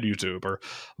 podcasting and YouTube, or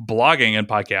blogging and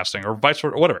podcasting, or vice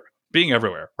versa, whatever, being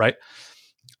everywhere, right?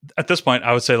 At this point,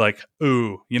 I would say like,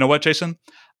 ooh, you know what, Jason?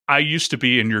 I used to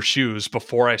be in your shoes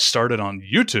before I started on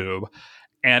YouTube,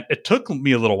 and it took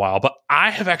me a little while, but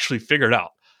I have actually figured out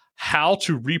how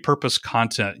to repurpose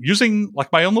content using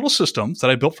like my own little systems that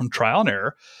I built from trial and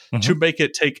error to make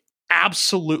it take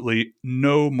absolutely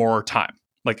no more time,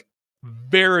 like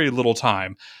very little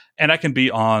time. And I can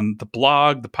be on the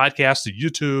blog, the podcast, the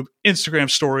YouTube,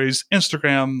 Instagram stories,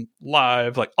 Instagram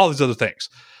live, like all these other things.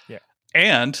 Yeah.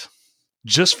 And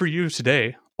just for you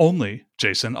today only,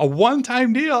 Jason, a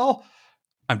one-time deal.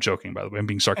 I'm joking, by the way. I'm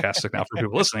being sarcastic now for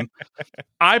people listening.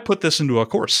 I put this into a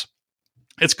course.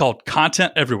 It's called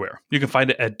Content Everywhere. You can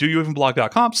find it at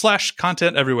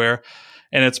doyouevenblog.com/content everywhere.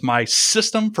 And it's my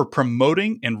system for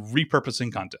promoting and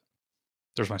repurposing content.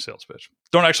 There's my sales pitch.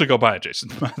 Don't actually go buy it, Jason,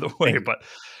 by the way, but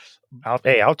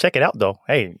I'll check it out though.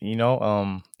 Hey, you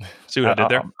know, see what I did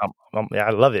there? Yeah,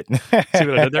 I love it. See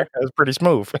what I did there? That was pretty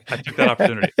smooth. I took that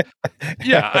opportunity.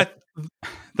 Yeah,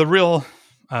 the real,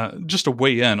 just to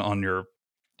weigh in on your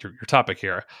topic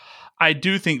here, I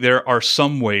do think there are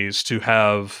some ways to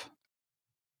have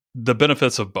the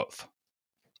benefits of both.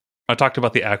 I talked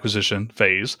about the acquisition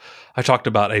phase. I talked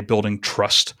about a building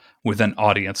trust with an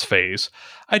audience phase.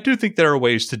 I do think there are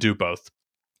ways to do both.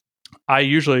 I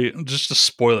usually, just to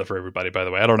spoil it for everybody, by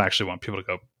the way, I don't actually want people to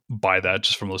go buy that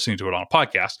just from listening to it on a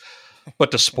podcast.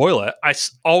 But to spoil it, I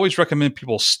always recommend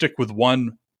people stick with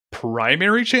one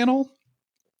primary channel.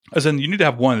 As in, you need to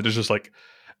have one that is just like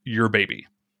your baby.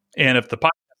 And if the podcast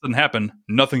doesn't happen,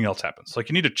 nothing else happens. Like,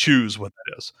 you need to choose what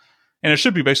that is. And it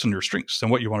should be based on your strengths and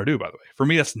what you want to do, by the way. For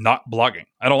me, that's not blogging.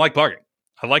 I don't like blogging.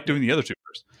 I like doing the other two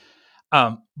first.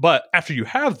 But after you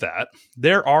have that,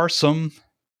 there are some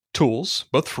tools,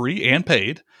 both free and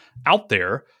paid, out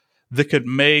there that could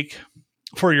make,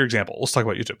 for your example, let's talk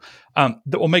about YouTube,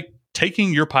 that will make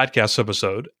taking your podcast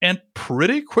episode and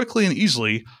pretty quickly and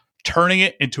easily turning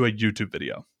it into a YouTube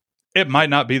video. It might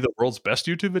not be the world's best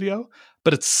YouTube video,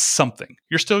 but it's something.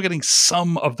 You're still getting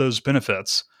some of those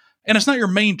benefits. And it's not your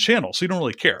main channel, so you don't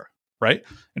really care, right?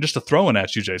 And just to throw in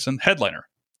at you, Jason,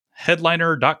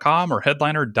 Headliner.com or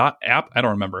Headliner.app, I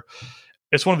don't remember.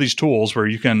 It's one of these tools where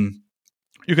you can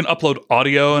upload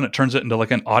audio and it turns it into like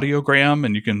an audiogram,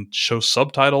 and you can show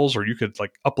subtitles, or you could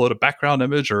like upload a background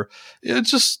image, or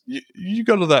it's just, you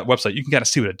go to that website, you can kind of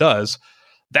see what it does.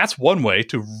 That's one way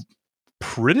to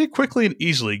pretty quickly and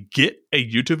easily get a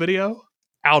YouTube video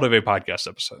out of a podcast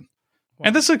episode. Wow.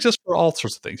 And this exists for all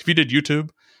sorts of things. If you did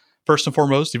YouTube, first and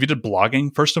foremost, if you did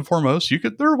blogging, first and foremost,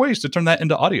 there are ways to turn that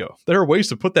into audio. There are ways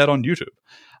to put that on YouTube.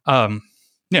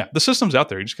 Yeah, the system's out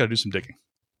there. You just got to do some digging.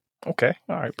 Okay.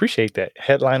 All right. Appreciate that.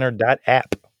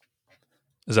 Headliner.app.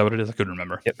 Is that what it is? I couldn't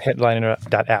remember. Yep.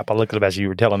 Headliner.app. I looked it up as you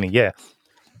were telling me. Yeah.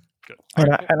 Good.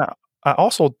 And I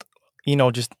also,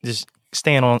 just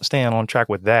staying on track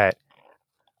with that.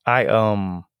 I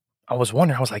was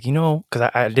wondering, I was like, because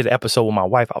I did an episode with my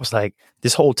wife. I was like,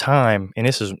 this whole time, and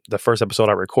this is the first episode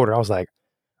I recorded. I was like,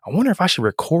 I wonder if I should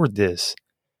record this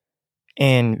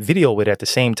and video it at the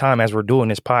same time as we're doing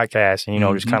this podcast, and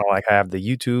just kind of like have the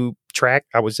YouTube track,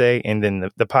 I would say, and then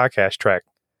the podcast track.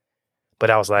 But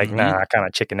I was like, nah, I kind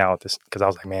of chickened out with this because I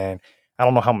was like, man, I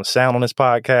don't know how I'm gonna sound on this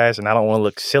podcast, and I don't want to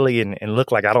look silly and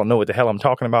look like I don't know what the hell I'm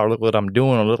talking about, or look what I'm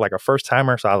doing, or look like a first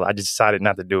timer. So I just decided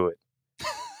not to do it.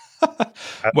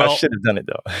 I should have done it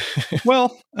though.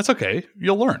 Well, that's okay.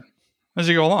 You'll learn as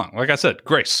you go along. Like I said,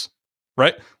 grace,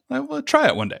 right? We'll try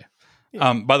it one day.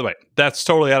 Yeah. By the way, that's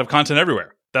totally out of content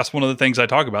everywhere. That's one of the things I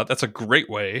talk about. That's a great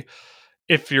way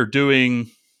if you're doing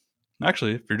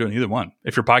either one.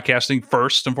 If you're podcasting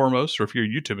first and foremost, or if you're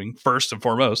YouTubing first and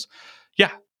foremost,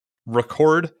 yeah,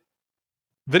 record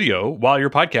video while you're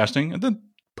podcasting and then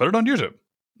put it on YouTube.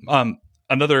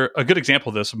 A good example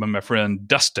of this is my friend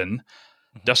Dustin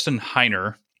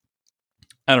Heiner.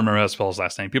 I don't remember how to spell his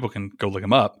last name. People can go look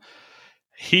him up.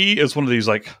 He is one of these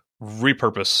like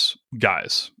repurpose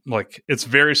guys. Like, it's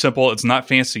very simple. It's not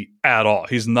fancy at all.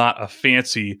 He's not a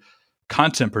fancy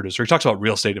content producer. He talks about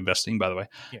real estate investing, by the way.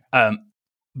 Yeah.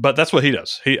 But that's what he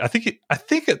does. I think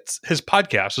it's his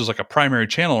podcast is like a primary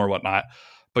channel or whatnot.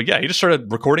 But yeah, he just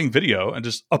started recording video and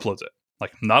just uploads it.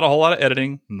 Like, not a whole lot of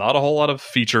editing, not a whole lot of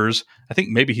features. I think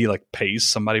maybe he like pays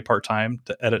somebody part-time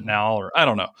to edit now, or I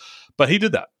don't know. But he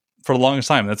did that for the longest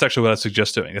time. And that's actually what I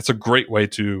suggest doing. It's a great way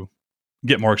to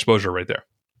get more exposure right there.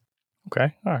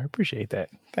 Okay. All right. Appreciate that.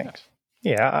 Thanks.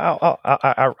 Yeah.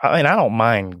 I mean, I don't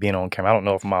mind being on camera. I don't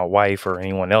know if my wife or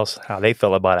anyone else, how they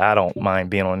feel about it. I don't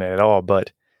mind being on it at all,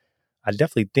 but I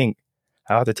definitely think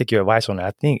I'll have to take your advice on that.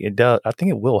 I think it does. I think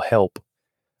it will help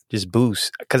just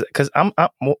boost, because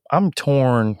I'm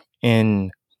torn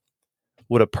in,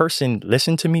 would a person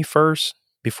listen to me first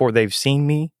before they've seen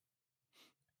me?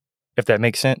 If that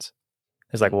makes sense.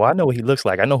 It's like, well, I know what he looks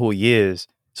like. I know who he is.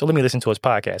 So let me listen to his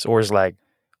podcast. Or it's like,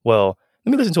 well,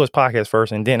 let me listen to his podcast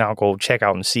first, and then I'll go check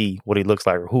out and see what he looks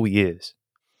like or who he is.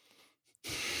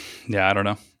 Yeah, I don't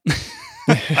know.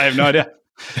 I have no idea.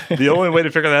 The only way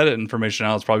to figure that information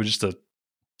out is probably just to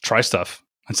try stuff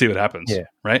and see what happens. Yeah.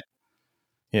 Right?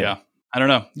 Yeah. I don't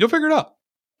know. You'll figure it out.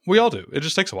 We all do. It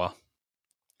just takes a while.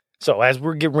 So as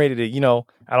we're getting ready to,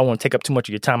 I don't want to take up too much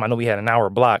of your time. I know we had an hour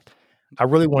block. I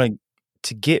really want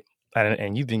to get,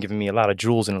 and you've been giving me a lot of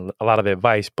jewels and a lot of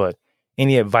advice, but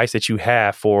any advice that you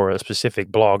have for a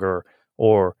specific blogger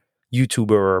or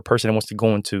YouTuber or a person that wants to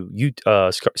go into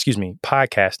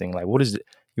podcasting, like, what is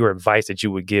your advice that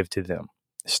you would give to them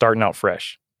starting out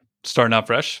fresh?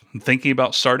 Thinking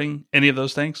about starting any of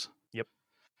those things? Yep.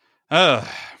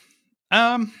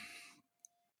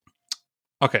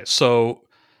 Okay, so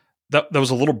that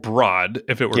was a little broad.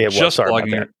 If it were just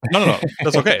blogging, no,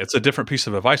 that's okay. It's a different piece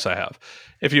of advice I have.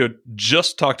 If you had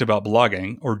just talked about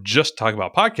blogging or just talk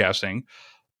about podcasting,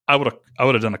 I would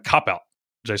have done a cop out.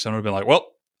 Jason would have been like, "Well,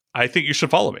 I think you should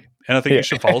follow me, and I think you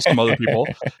should follow some other people.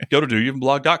 Go to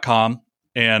doyouevenblog.com,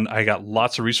 and I got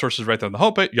lots of resources right there on the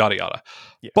homepage, yada yada."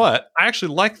 Yeah. But I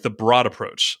actually like the broad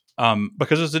approach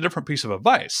because it's a different piece of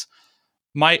advice.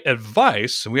 My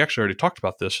advice, and we actually already talked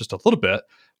about this just a little bit,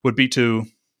 would be to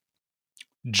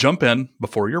jump in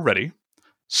before you're ready.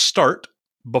 Start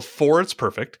before it's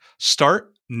perfect.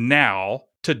 Start now,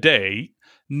 today,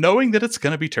 knowing that it's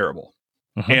going to be terrible.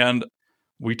 Mm-hmm. And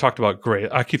we talked about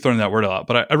great. I keep throwing that word out,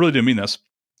 but I really do mean this.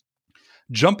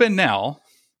 Jump in now,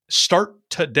 start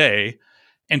today,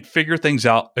 and figure things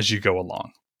out as you go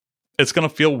along. It's going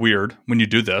to feel weird when you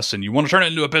do this and you want to turn it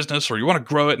into a business, or you want to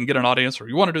grow it and get an audience, or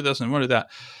you want to do this and you want to do that.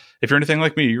 If you're anything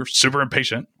like me, you're super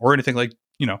impatient, or anything like,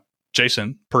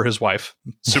 Jason, per his wife,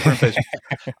 super impatient.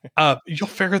 You'll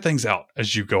figure things out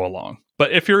as you go along.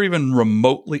 But if you're even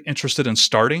remotely interested in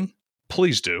starting,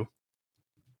 please do.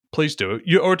 Please do.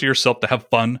 You owe it to yourself to have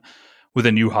fun with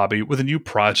a new hobby, with a new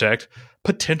project,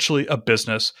 potentially a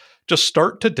business. Just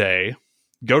start today.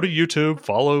 Go to YouTube,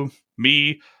 follow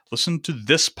me, listen to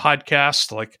this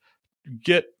podcast,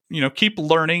 keep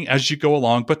learning as you go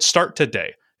along, but start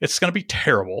today. It's going to be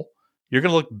terrible. You're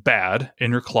going to look bad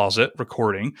in your closet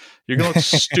recording. You're going to look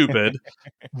stupid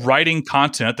writing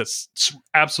content that's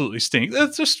absolutely stinks.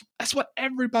 That's what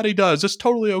everybody does. It's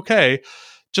totally okay.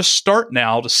 Just start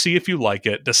now to see if you like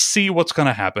it, to see what's going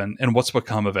to happen and what's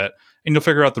become of it. And you'll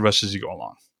figure out the rest as you go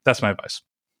along. That's my advice.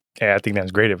 Yeah, I think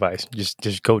that's great advice.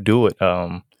 Just go do it.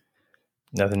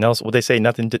 Nothing else. What they say,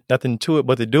 nothing to it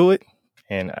but to do it.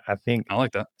 And I think I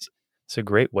like that. It's a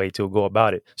great way to go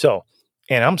about it. So,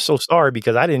 and I'm so sorry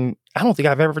because I didn't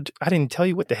tell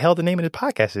you what the hell the name of the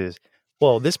podcast is.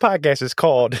 Well, this podcast is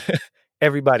called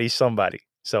Everybody's Somebody.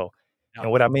 So, Yeah.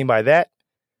 and what I mean by that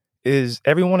is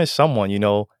everyone is someone,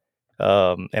 and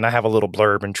I have a little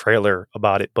blurb and trailer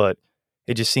about it, but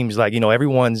it just seems like,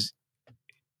 everyone's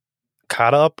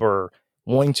caught up or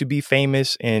wanting to be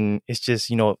famous, and it's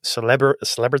just,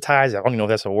 celebritized. I don't even know if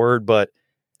that's a word, but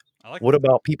I like what that.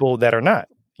 about people that are not,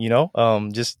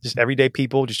 just everyday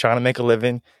people just trying to make a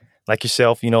living like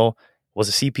yourself, was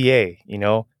a CPA,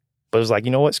 but it was like,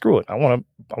 you know what, screw it. I want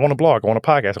to blog, I want a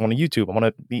podcast, I want to YouTube,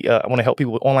 I want to help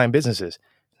people with online businesses.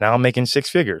 Now I'm making six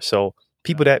figures. So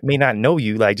people that may not know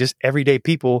you, like just everyday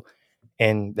people.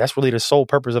 And that's really the sole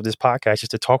purpose of this podcast,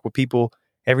 just to talk with people,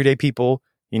 everyday people,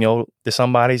 the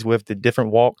somebodies with the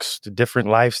different walks, the different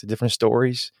lives, the different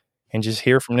stories, and just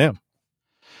hear from them.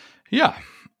 Yeah.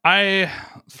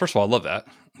 First of all, I love that.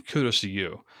 Kudos to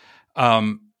you.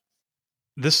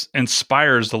 This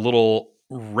inspires the little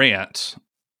rant,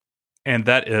 and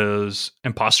that is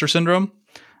imposter syndrome.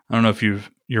 I don't know if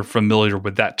you're familiar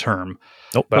with that term.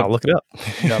 Nope, but I'll look it up.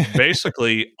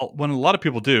 Basically, what a lot of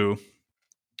people do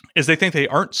is they think they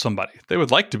aren't somebody. They would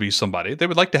like to be somebody. They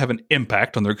would like to have an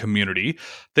impact on their community.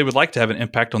 They would like to have an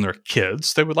impact on their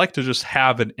kids. They would like to just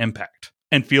have an impact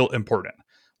and feel important.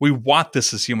 We want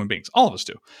this as human beings. All of us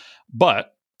do.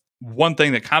 But one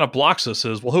thing that kind of blocks us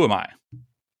is, well, who am I?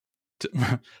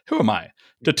 Who am I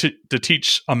to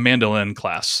teach a mandolin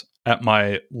class at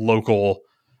my local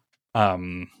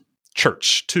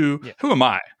church? Who am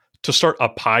I to start a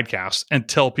podcast and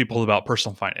tell people about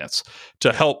personal finance,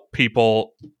 to help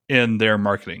people in their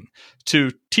marketing, to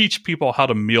teach people how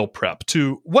to meal prep,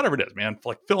 to whatever it is, man,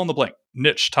 like fill in the blank,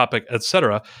 niche topic,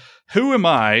 etc. Who am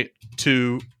I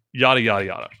to yada, yada,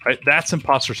 yada, right? That's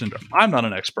imposter syndrome. I'm not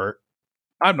an expert.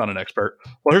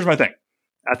 Well, here's my thing.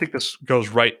 I think this goes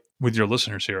right with your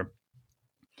listeners here.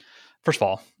 First of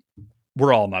all,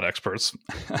 we're all not experts.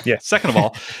 Yeah. Second of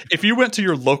all, if you went to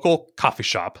your local coffee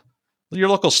shop, your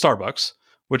local Starbucks,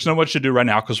 which no one should do right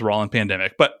now because we're all in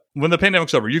pandemic, but when the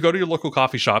pandemic's over, you go to your local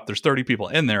coffee shop, there's 30 people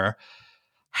in there.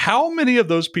 How many of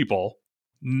those people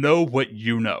know what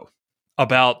you know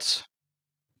about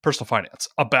personal finance,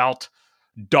 about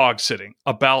dog sitting,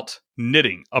 about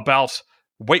knitting, about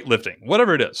weightlifting,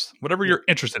 whatever it is, whatever you're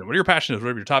interested in, whatever your passion is,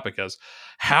 whatever your topic is?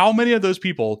 How many of those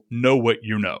people know what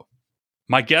you know?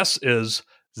 My guess is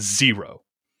zero.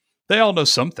 They all know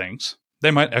some things. They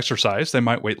might exercise, they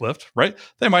might weightlift, right?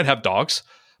 They might have dogs,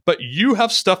 but you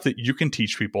have stuff that you can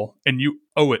teach people, and you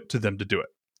owe it to them to do it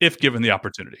if given the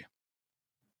opportunity.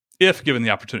 If given the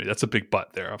opportunity. That's a big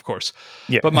but there, of course.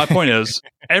 Yeah. But my point is,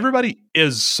 everybody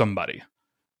is somebody.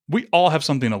 We all have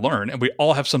something to learn, and we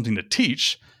all have something to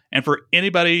teach. And for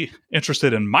anybody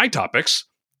interested in my topics,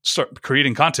 start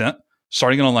creating content,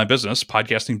 starting an online business,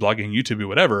 podcasting, blogging, YouTube,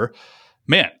 whatever,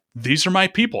 man, these are my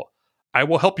people. I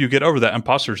will help you get over that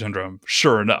imposter syndrome,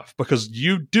 sure enough, because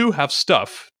you do have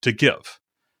stuff to give.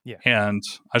 Yeah. And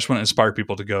I just want to inspire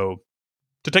people to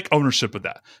take ownership of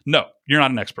that. No, you're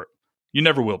not an expert. You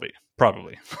never will be,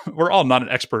 probably. We're all not an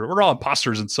expert. We're all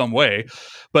imposters in some way,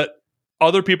 but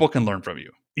other people can learn from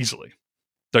you easily.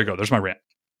 There you go. There's my rant.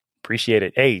 Appreciate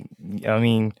it. Hey, I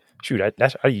mean, shoot, I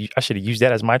should have used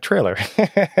that as my trailer.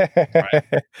 Right.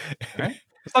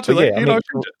 It's not too late. It's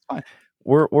fine.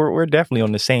 We're definitely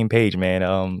on the same page, man.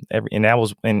 And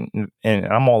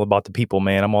I'm all about the people,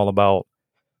 man. I'm all about,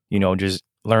 just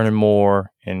learning more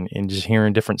and just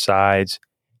hearing different sides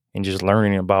and just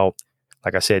learning about,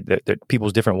 like I said, the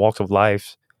people's different walks of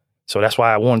life. So that's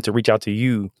why I wanted to reach out to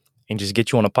you and just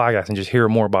get you on a podcast and just hear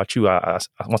more about you.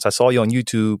 Once I saw you on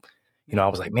YouTube, I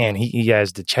was like, man, he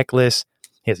has the checklist.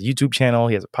 He has a YouTube channel.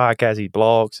 He has a podcast. He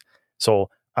blogs. So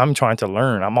I'm trying to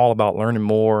learn. I'm all about learning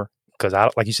more because,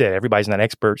 like you said, everybody's not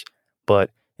experts.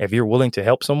 But if you're willing to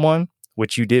help someone,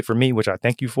 which you did for me, which I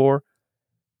thank you for,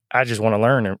 I just want to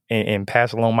learn and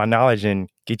pass along my knowledge and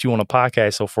get you on a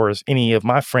podcast. So for any of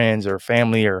my friends or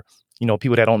family or,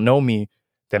 people that don't know me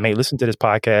that may listen to this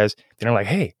podcast, they're like,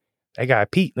 hey, that guy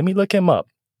Pete, let me look him up.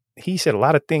 He said a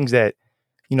lot of things that,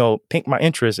 piqued my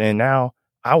interest. And now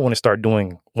I want to start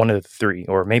doing one of the three,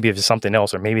 or maybe if it's something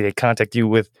else, or maybe they contact you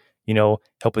with,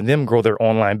 helping them grow their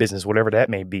online business, whatever that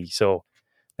may be. So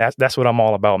that's what I'm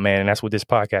all about, man. And that's what this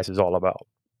podcast is all about.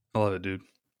 I love it, dude.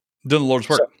 Doing the Lord's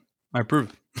work. I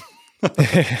approve.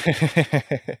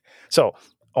 So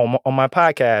on my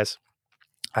podcast,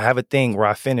 I have a thing where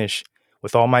I finish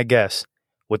with all my guests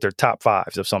with their top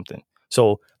fives of something.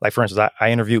 So like, for instance,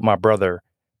 I interviewed my brother.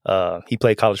 He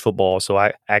played college football. So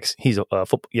I asked, he's a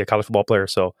college football player.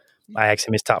 So I asked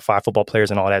him his top 5 football players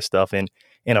and all that stuff. And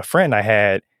a friend I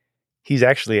had, he's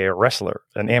actually a wrestler,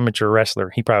 an amateur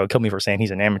wrestler. He probably would kill me for saying he's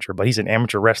an amateur, but he's an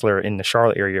amateur wrestler in the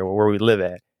Charlotte area where we live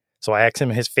at. So I asked him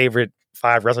his favorite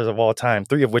 5 wrestlers of all time,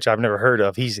 3 of which I've never heard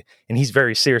of. He's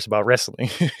very serious about wrestling.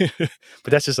 But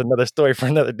that's just another story for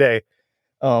another day.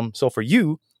 So for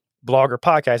you, blogger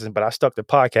podcasting, but I stuck to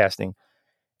podcasting.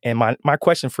 And my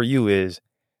question for you is,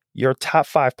 your top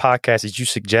 5 podcasts that you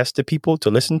suggest to people to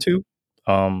listen to,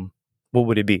 what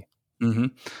would it be? Mm-hmm.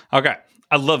 Okay.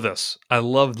 I love this. I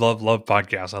love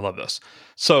podcasts. I love this.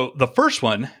 So the first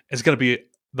one is going to be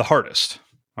the hardest.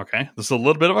 Okay. This is a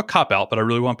little bit of a cop out, but I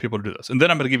really want people to do this. And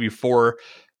then I'm going to give you 4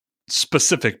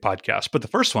 specific podcasts. But the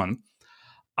first one,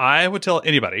 I would tell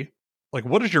anybody, like,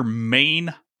 what is your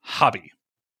main hobby?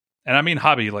 And I mean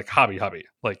hobby, like hobby.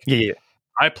 Like, Yeah.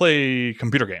 I play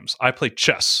computer games. I play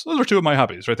chess. Those are 2 of my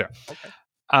hobbies right there. Okay.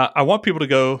 I want people to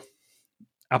go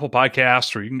Apple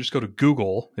Podcasts, or you can just go to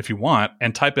Google if you want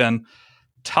and type in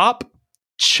top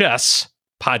chess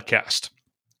podcast.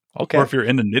 Okay. Or if you're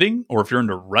into knitting, or if you're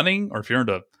into running, or if you're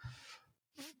into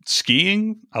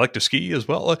skiing, I like to ski as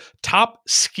well. Top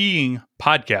skiing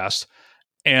podcast,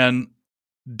 and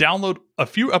download a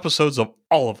few episodes of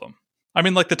all of them. I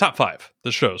mean, like the top 5,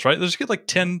 the shows, right? There's get like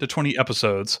 10 to 20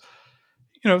 episodes,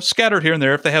 scattered here and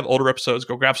there. If they have older episodes,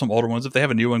 go grab some older ones. If they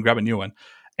have a new one, grab a new one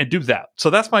and do that. So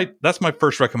that's my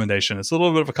first recommendation. It's a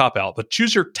little bit of a cop out, but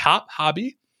choose your top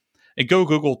hobby and go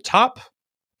Google top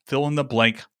fill in the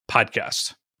blank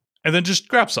podcast, and then just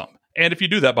grab some. And if you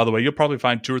do that, by the way, you'll probably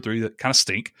find 2 or 3 that kind of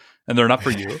stink and they're not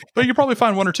for you, but you'll probably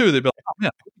find 1 or 2 that'd be like, oh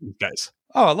man, guys,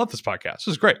 oh, I love this podcast. This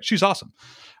is great. She's awesome.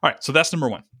 All right. So that's number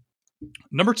 1.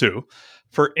 Number 2,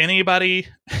 for anybody,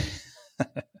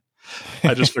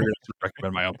 I just figured I should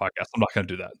recommend my own podcast. I'm not going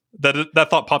to do that. That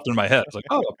thought popped in my head. It's like,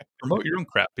 oh, promote your own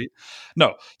crap, Pete.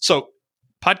 No. So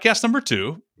podcast number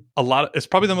 2, it's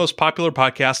probably the most popular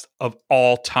podcast of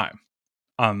all time.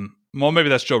 Well, maybe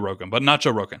that's Joe Rogan, but not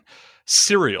Joe Rogan.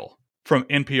 Serial from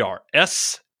NPR.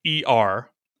 Serial,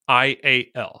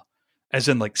 as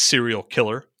in like serial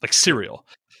killer, like cereal.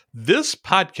 This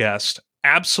podcast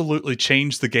absolutely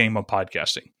changed the game of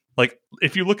podcasting. Like,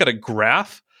 if you look at a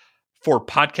graph for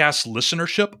podcast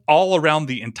listenership all around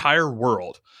the entire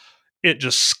world, it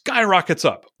just skyrockets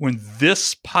up when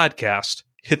this podcast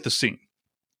hit the scene.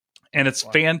 And it's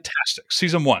fantastic.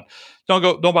 Season 1.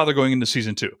 Don't bother going into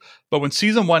season 2. But when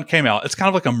season 1 came out, it's kind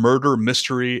of like a murder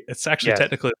mystery. It's actually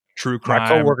technically a true crime. My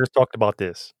coworkers talked about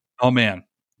this. Oh man,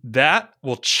 that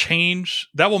will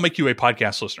make you a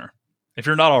podcast listener if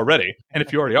you're not already. And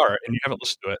if you already are and you haven't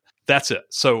listened to it, that's it.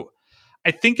 So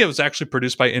I think it was actually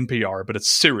produced by NPR, but it's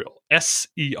Serial.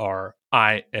 Serial.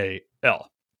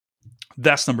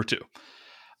 That's number 2.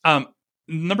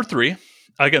 Number 3,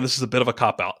 again, this is a bit of a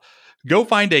cop out. Go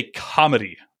find a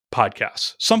comedy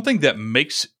podcast, something that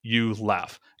makes you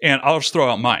laugh. And I'll just throw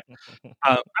out mine.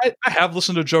 I have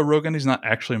listened to Joe Rogan. He's not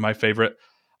actually my favorite.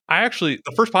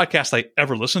 The first podcast I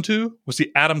ever listened to was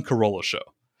the Adam Carolla Show.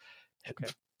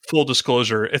 Okay. Full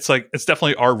disclosure, it's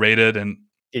definitely R-rated, and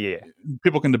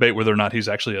people can debate whether or not he's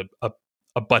actually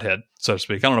a butthead, so to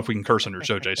speak. I don't know if we can curse on your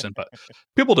show, Jason, but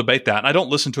people debate that. And I don't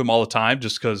listen to him all the time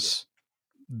just because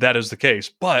that is the case.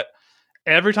 But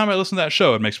every time I listen to that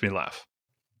show, it makes me laugh.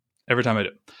 Every time I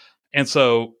do. And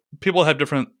so people have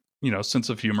different, sense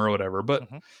of humor or whatever, but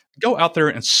go out there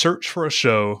and search for a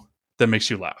show that makes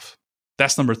you laugh.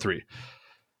 That's number 3.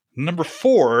 Number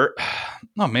 4,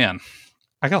 oh man,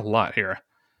 I got a lot here.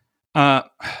 I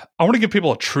want to give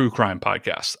people a true crime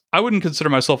podcast. I wouldn't consider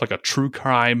myself like a true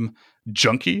crime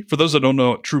junkie. For those that don't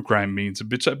know what true crime means, it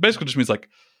basically just means like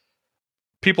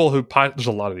people who there's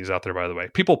a lot of these out there, by the way.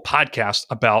 People podcast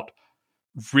about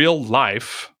real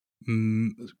life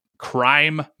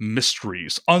crime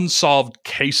mysteries, unsolved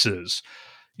cases,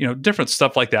 different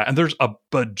stuff like that. And there's a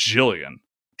bajillion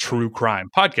true crime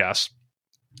podcasts.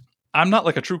 I'm not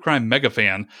like a true crime mega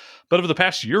fan, but over the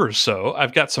past year or so,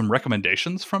 I've got some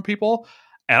recommendations from people,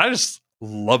 and I just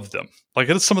love them. Like,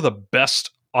 it is some of the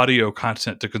best audio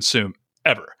content to consume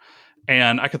ever.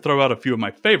 And I could throw out a few of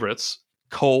my favorites.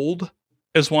 Cold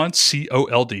is one,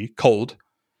 COLD,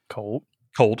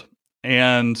 Cold.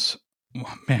 And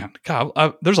man,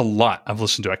 God, there's a lot I've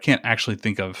listened to. I can't actually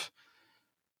think of.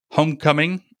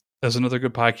 Homecoming is another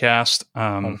good podcast.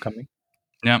 Homecoming.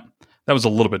 Yeah. That was a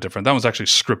little bit different. That was actually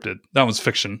scripted. That was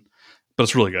fiction, but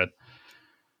it's really good.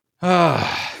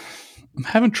 I'm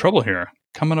having trouble here.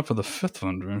 Coming up for the 5th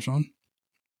one.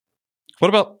 What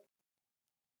about...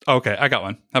 Okay, I got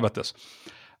one. How about this?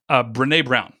 Brené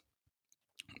Brown.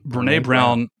 Brené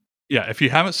Brown. Yeah, if you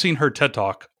haven't seen her TED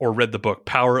Talk or read the book,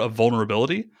 Power of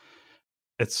Vulnerability,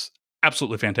 it's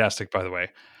absolutely fantastic, by the way.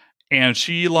 And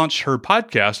she launched her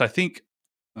podcast, I think,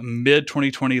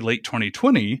 mid-2020, late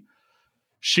 2020.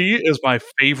 She is my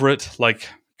favorite, like,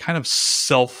 kind of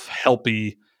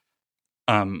self-helpy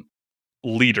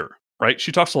leader, right?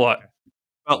 She talks a lot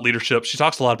about leadership. She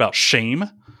talks a lot about shame.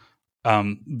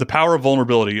 The Power of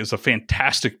Vulnerability is a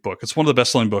fantastic book. It's one of the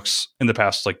best-selling books in the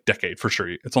past decade for sure.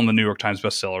 It's on the New York Times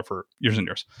bestseller for years and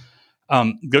years.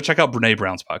 Go check out Brene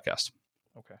Brown's podcast.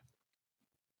 Okay.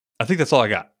 I think that's all I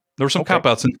got. There were some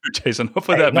cop-outs in there, Jason.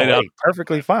 Hopefully that made out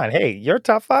perfectly fine. Hey, your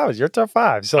top 5 is your top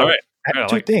 5. So all right. I have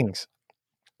 2 things.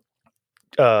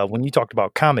 When you talked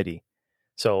about comedy,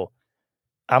 so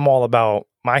I'm all about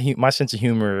my sense of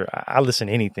humor. I listen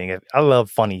to anything. I love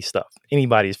funny stuff.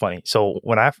 Anybody's funny. So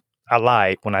when I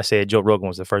lied when I said Joe Rogan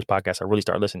was the first podcast I really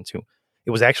started listening to.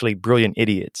 It was actually Brilliant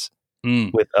Idiots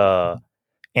with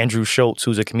Andrew Schultz,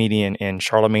 who's a comedian, and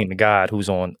Charlamagne the God, who's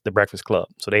on The Breakfast Club.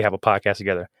 So they have a podcast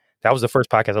together. That was the first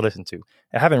podcast I listened to.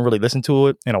 I haven't really listened to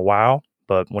it in a while,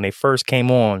 but when they first came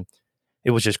on,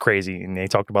 it was just crazy. And they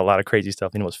talked about a lot of crazy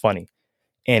stuff, and it was funny.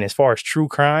 And as far as true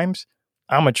crimes,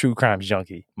 I'm a true crimes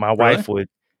junkie. My wife would,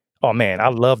 oh man, I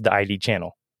love the ID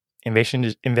channel.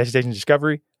 Investigation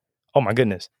Discovery. Oh my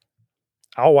goodness.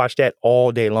 I'll watch that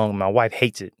all day long. My wife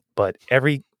hates it, but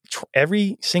every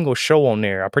single show on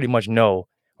there, I pretty much know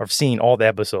or have seen all the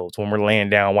episodes when we're laying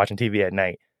down watching TV at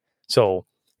night. So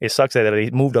it sucks that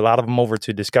they moved a lot of them over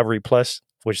to Discovery Plus,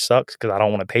 which sucks because I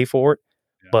don't want to pay for it.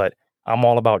 Yeah. But I'm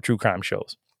all about true crime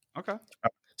shows. Okay.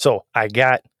 So I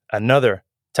got another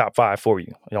top 5 for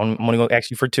you. I'm only going to ask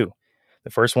you for 2. The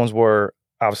first ones were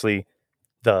obviously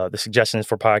the suggestions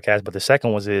for podcasts, but the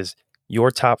second one is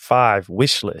your top 5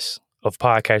 wish list of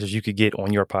podcasters you could get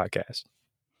on your podcast.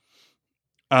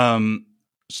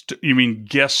 You mean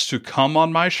guests to come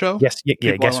on my show? Yes,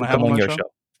 yeah, guests to come on your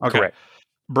show. Okay. Correct.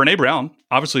 Brene Brown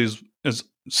obviously is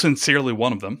sincerely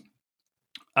one of them.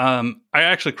 I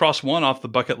actually crossed one off the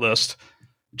bucket list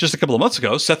just a couple of months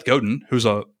ago. Seth Godin, who's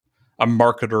a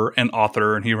marketer and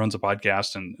author, and he runs a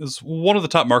podcast and is one of the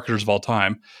top marketers of all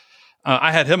time.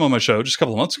 I had him on my show just a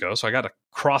couple of months ago, so I got to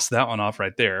cross that one off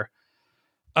right there.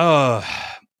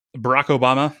 Barack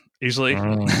Obama, easily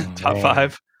top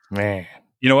 5. Man.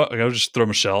 You know what? I'll just throw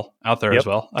Michelle out there as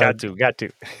well. Got to.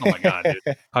 Oh my God,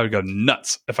 dude. I would go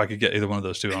nuts if I could get either one of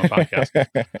those 2 on a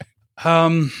podcast.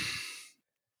 I'm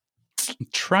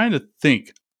trying to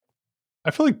think.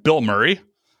 I feel like Bill Murray.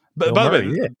 But by the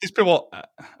way, these people,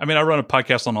 I mean, I run a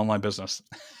podcast on online business.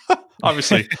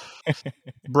 Obviously,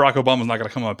 Barack Obama's not going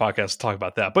to come on my podcast to talk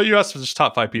about that. But you asked for just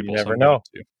top 5 people. You never know.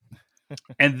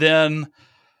 And then,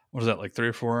 what was that, like 3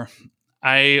 or 4?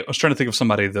 I was trying to think of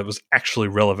somebody that was actually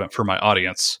relevant for my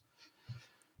audience.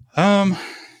 I'm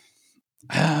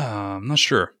not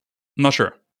sure.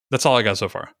 That's all I got so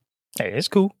far. Hey, it's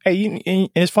cool. Hey, and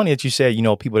it's funny that you said,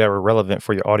 people that were relevant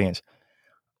for your audience.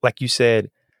 Like you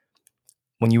said,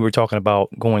 when you were talking about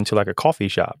going to like a coffee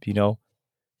shop,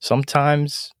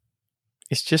 sometimes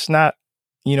it's just not,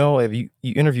 if you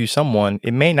interview someone,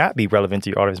 it may not be relevant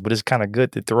to your audience, but it's kind of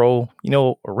good to throw,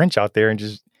 a wrench out there and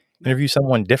just interview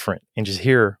someone different and just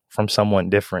hear from someone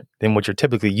different than what you're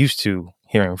typically used to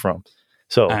hearing from.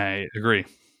 So I agree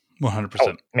 100%.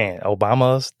 Oh, man, the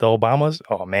Obamas.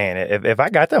 Oh man, if I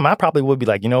got them, I probably would be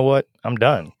like, you know what? I'm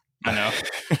done. I know.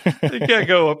 You can't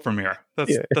go up from here.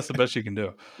 That's the best you can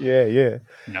do. Yeah.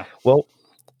 No. Well,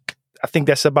 I think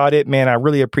that's about it, man. I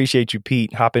really appreciate you,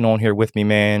 Pete, hopping on here with me,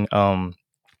 man.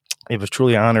 It was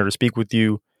truly an honor to speak with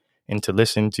you and to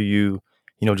listen to you,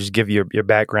 just give your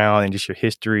background and just your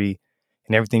history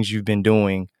and everything you've been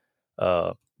doing.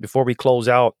 Before we close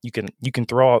out, you can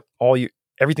throw out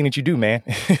everything that you do, man.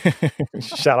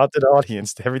 Shout out to the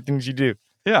audience, to everything that you do.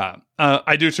 Yeah,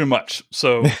 I do too much.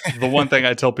 So the one thing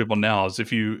I tell people now is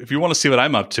if you want to see what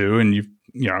I'm up to and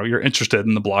you're interested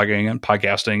in the blogging and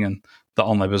podcasting and the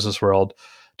online business world,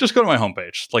 just go to my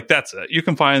homepage. Like that's it. You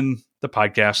can find the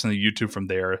podcast and the YouTube from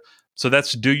there. So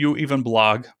that's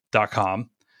doyouevenblog.com.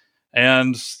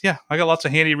 And yeah, I got lots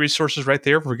of handy resources right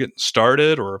there for getting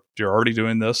started, or if you're already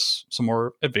doing this, some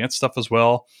more advanced stuff as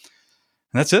well.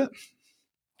 And that's it.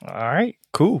 All right,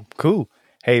 cool.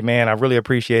 Hey man, I really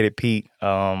appreciate it, Pete.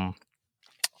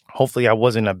 Hopefully I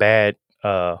wasn't a bad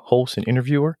host and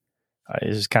interviewer.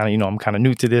 It's just kind of, I'm kind of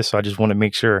new to this, so I just want to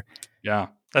make sure. Yeah,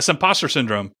 that's imposter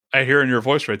syndrome. I hear in your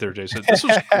voice right there, Jason. This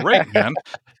was great, man.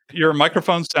 Your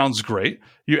microphone sounds great.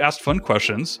 You asked fun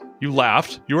questions. You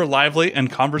laughed. You were lively and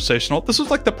conversational. This was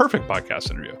like the perfect podcast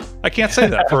interview. I can't say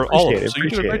that for all of them. So you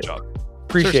did a great job.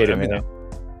 Appreciate it, man.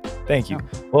 Thank you.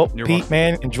 Well, Pete, welcome.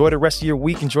 Man, enjoy the rest of your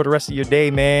week. Enjoy the rest of your day,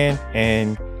 man.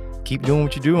 And keep doing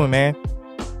what you're doing, man.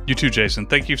 You too, Jason.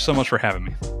 Thank you so much for having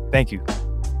me. Thank you.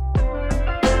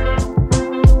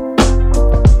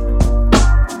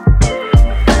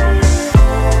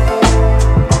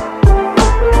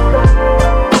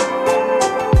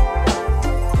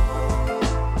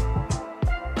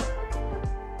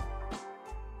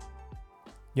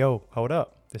 Yo, hold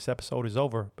up. This episode is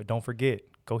over, but don't forget,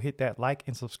 go hit that like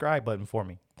and subscribe button for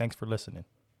me. Thanks for listening.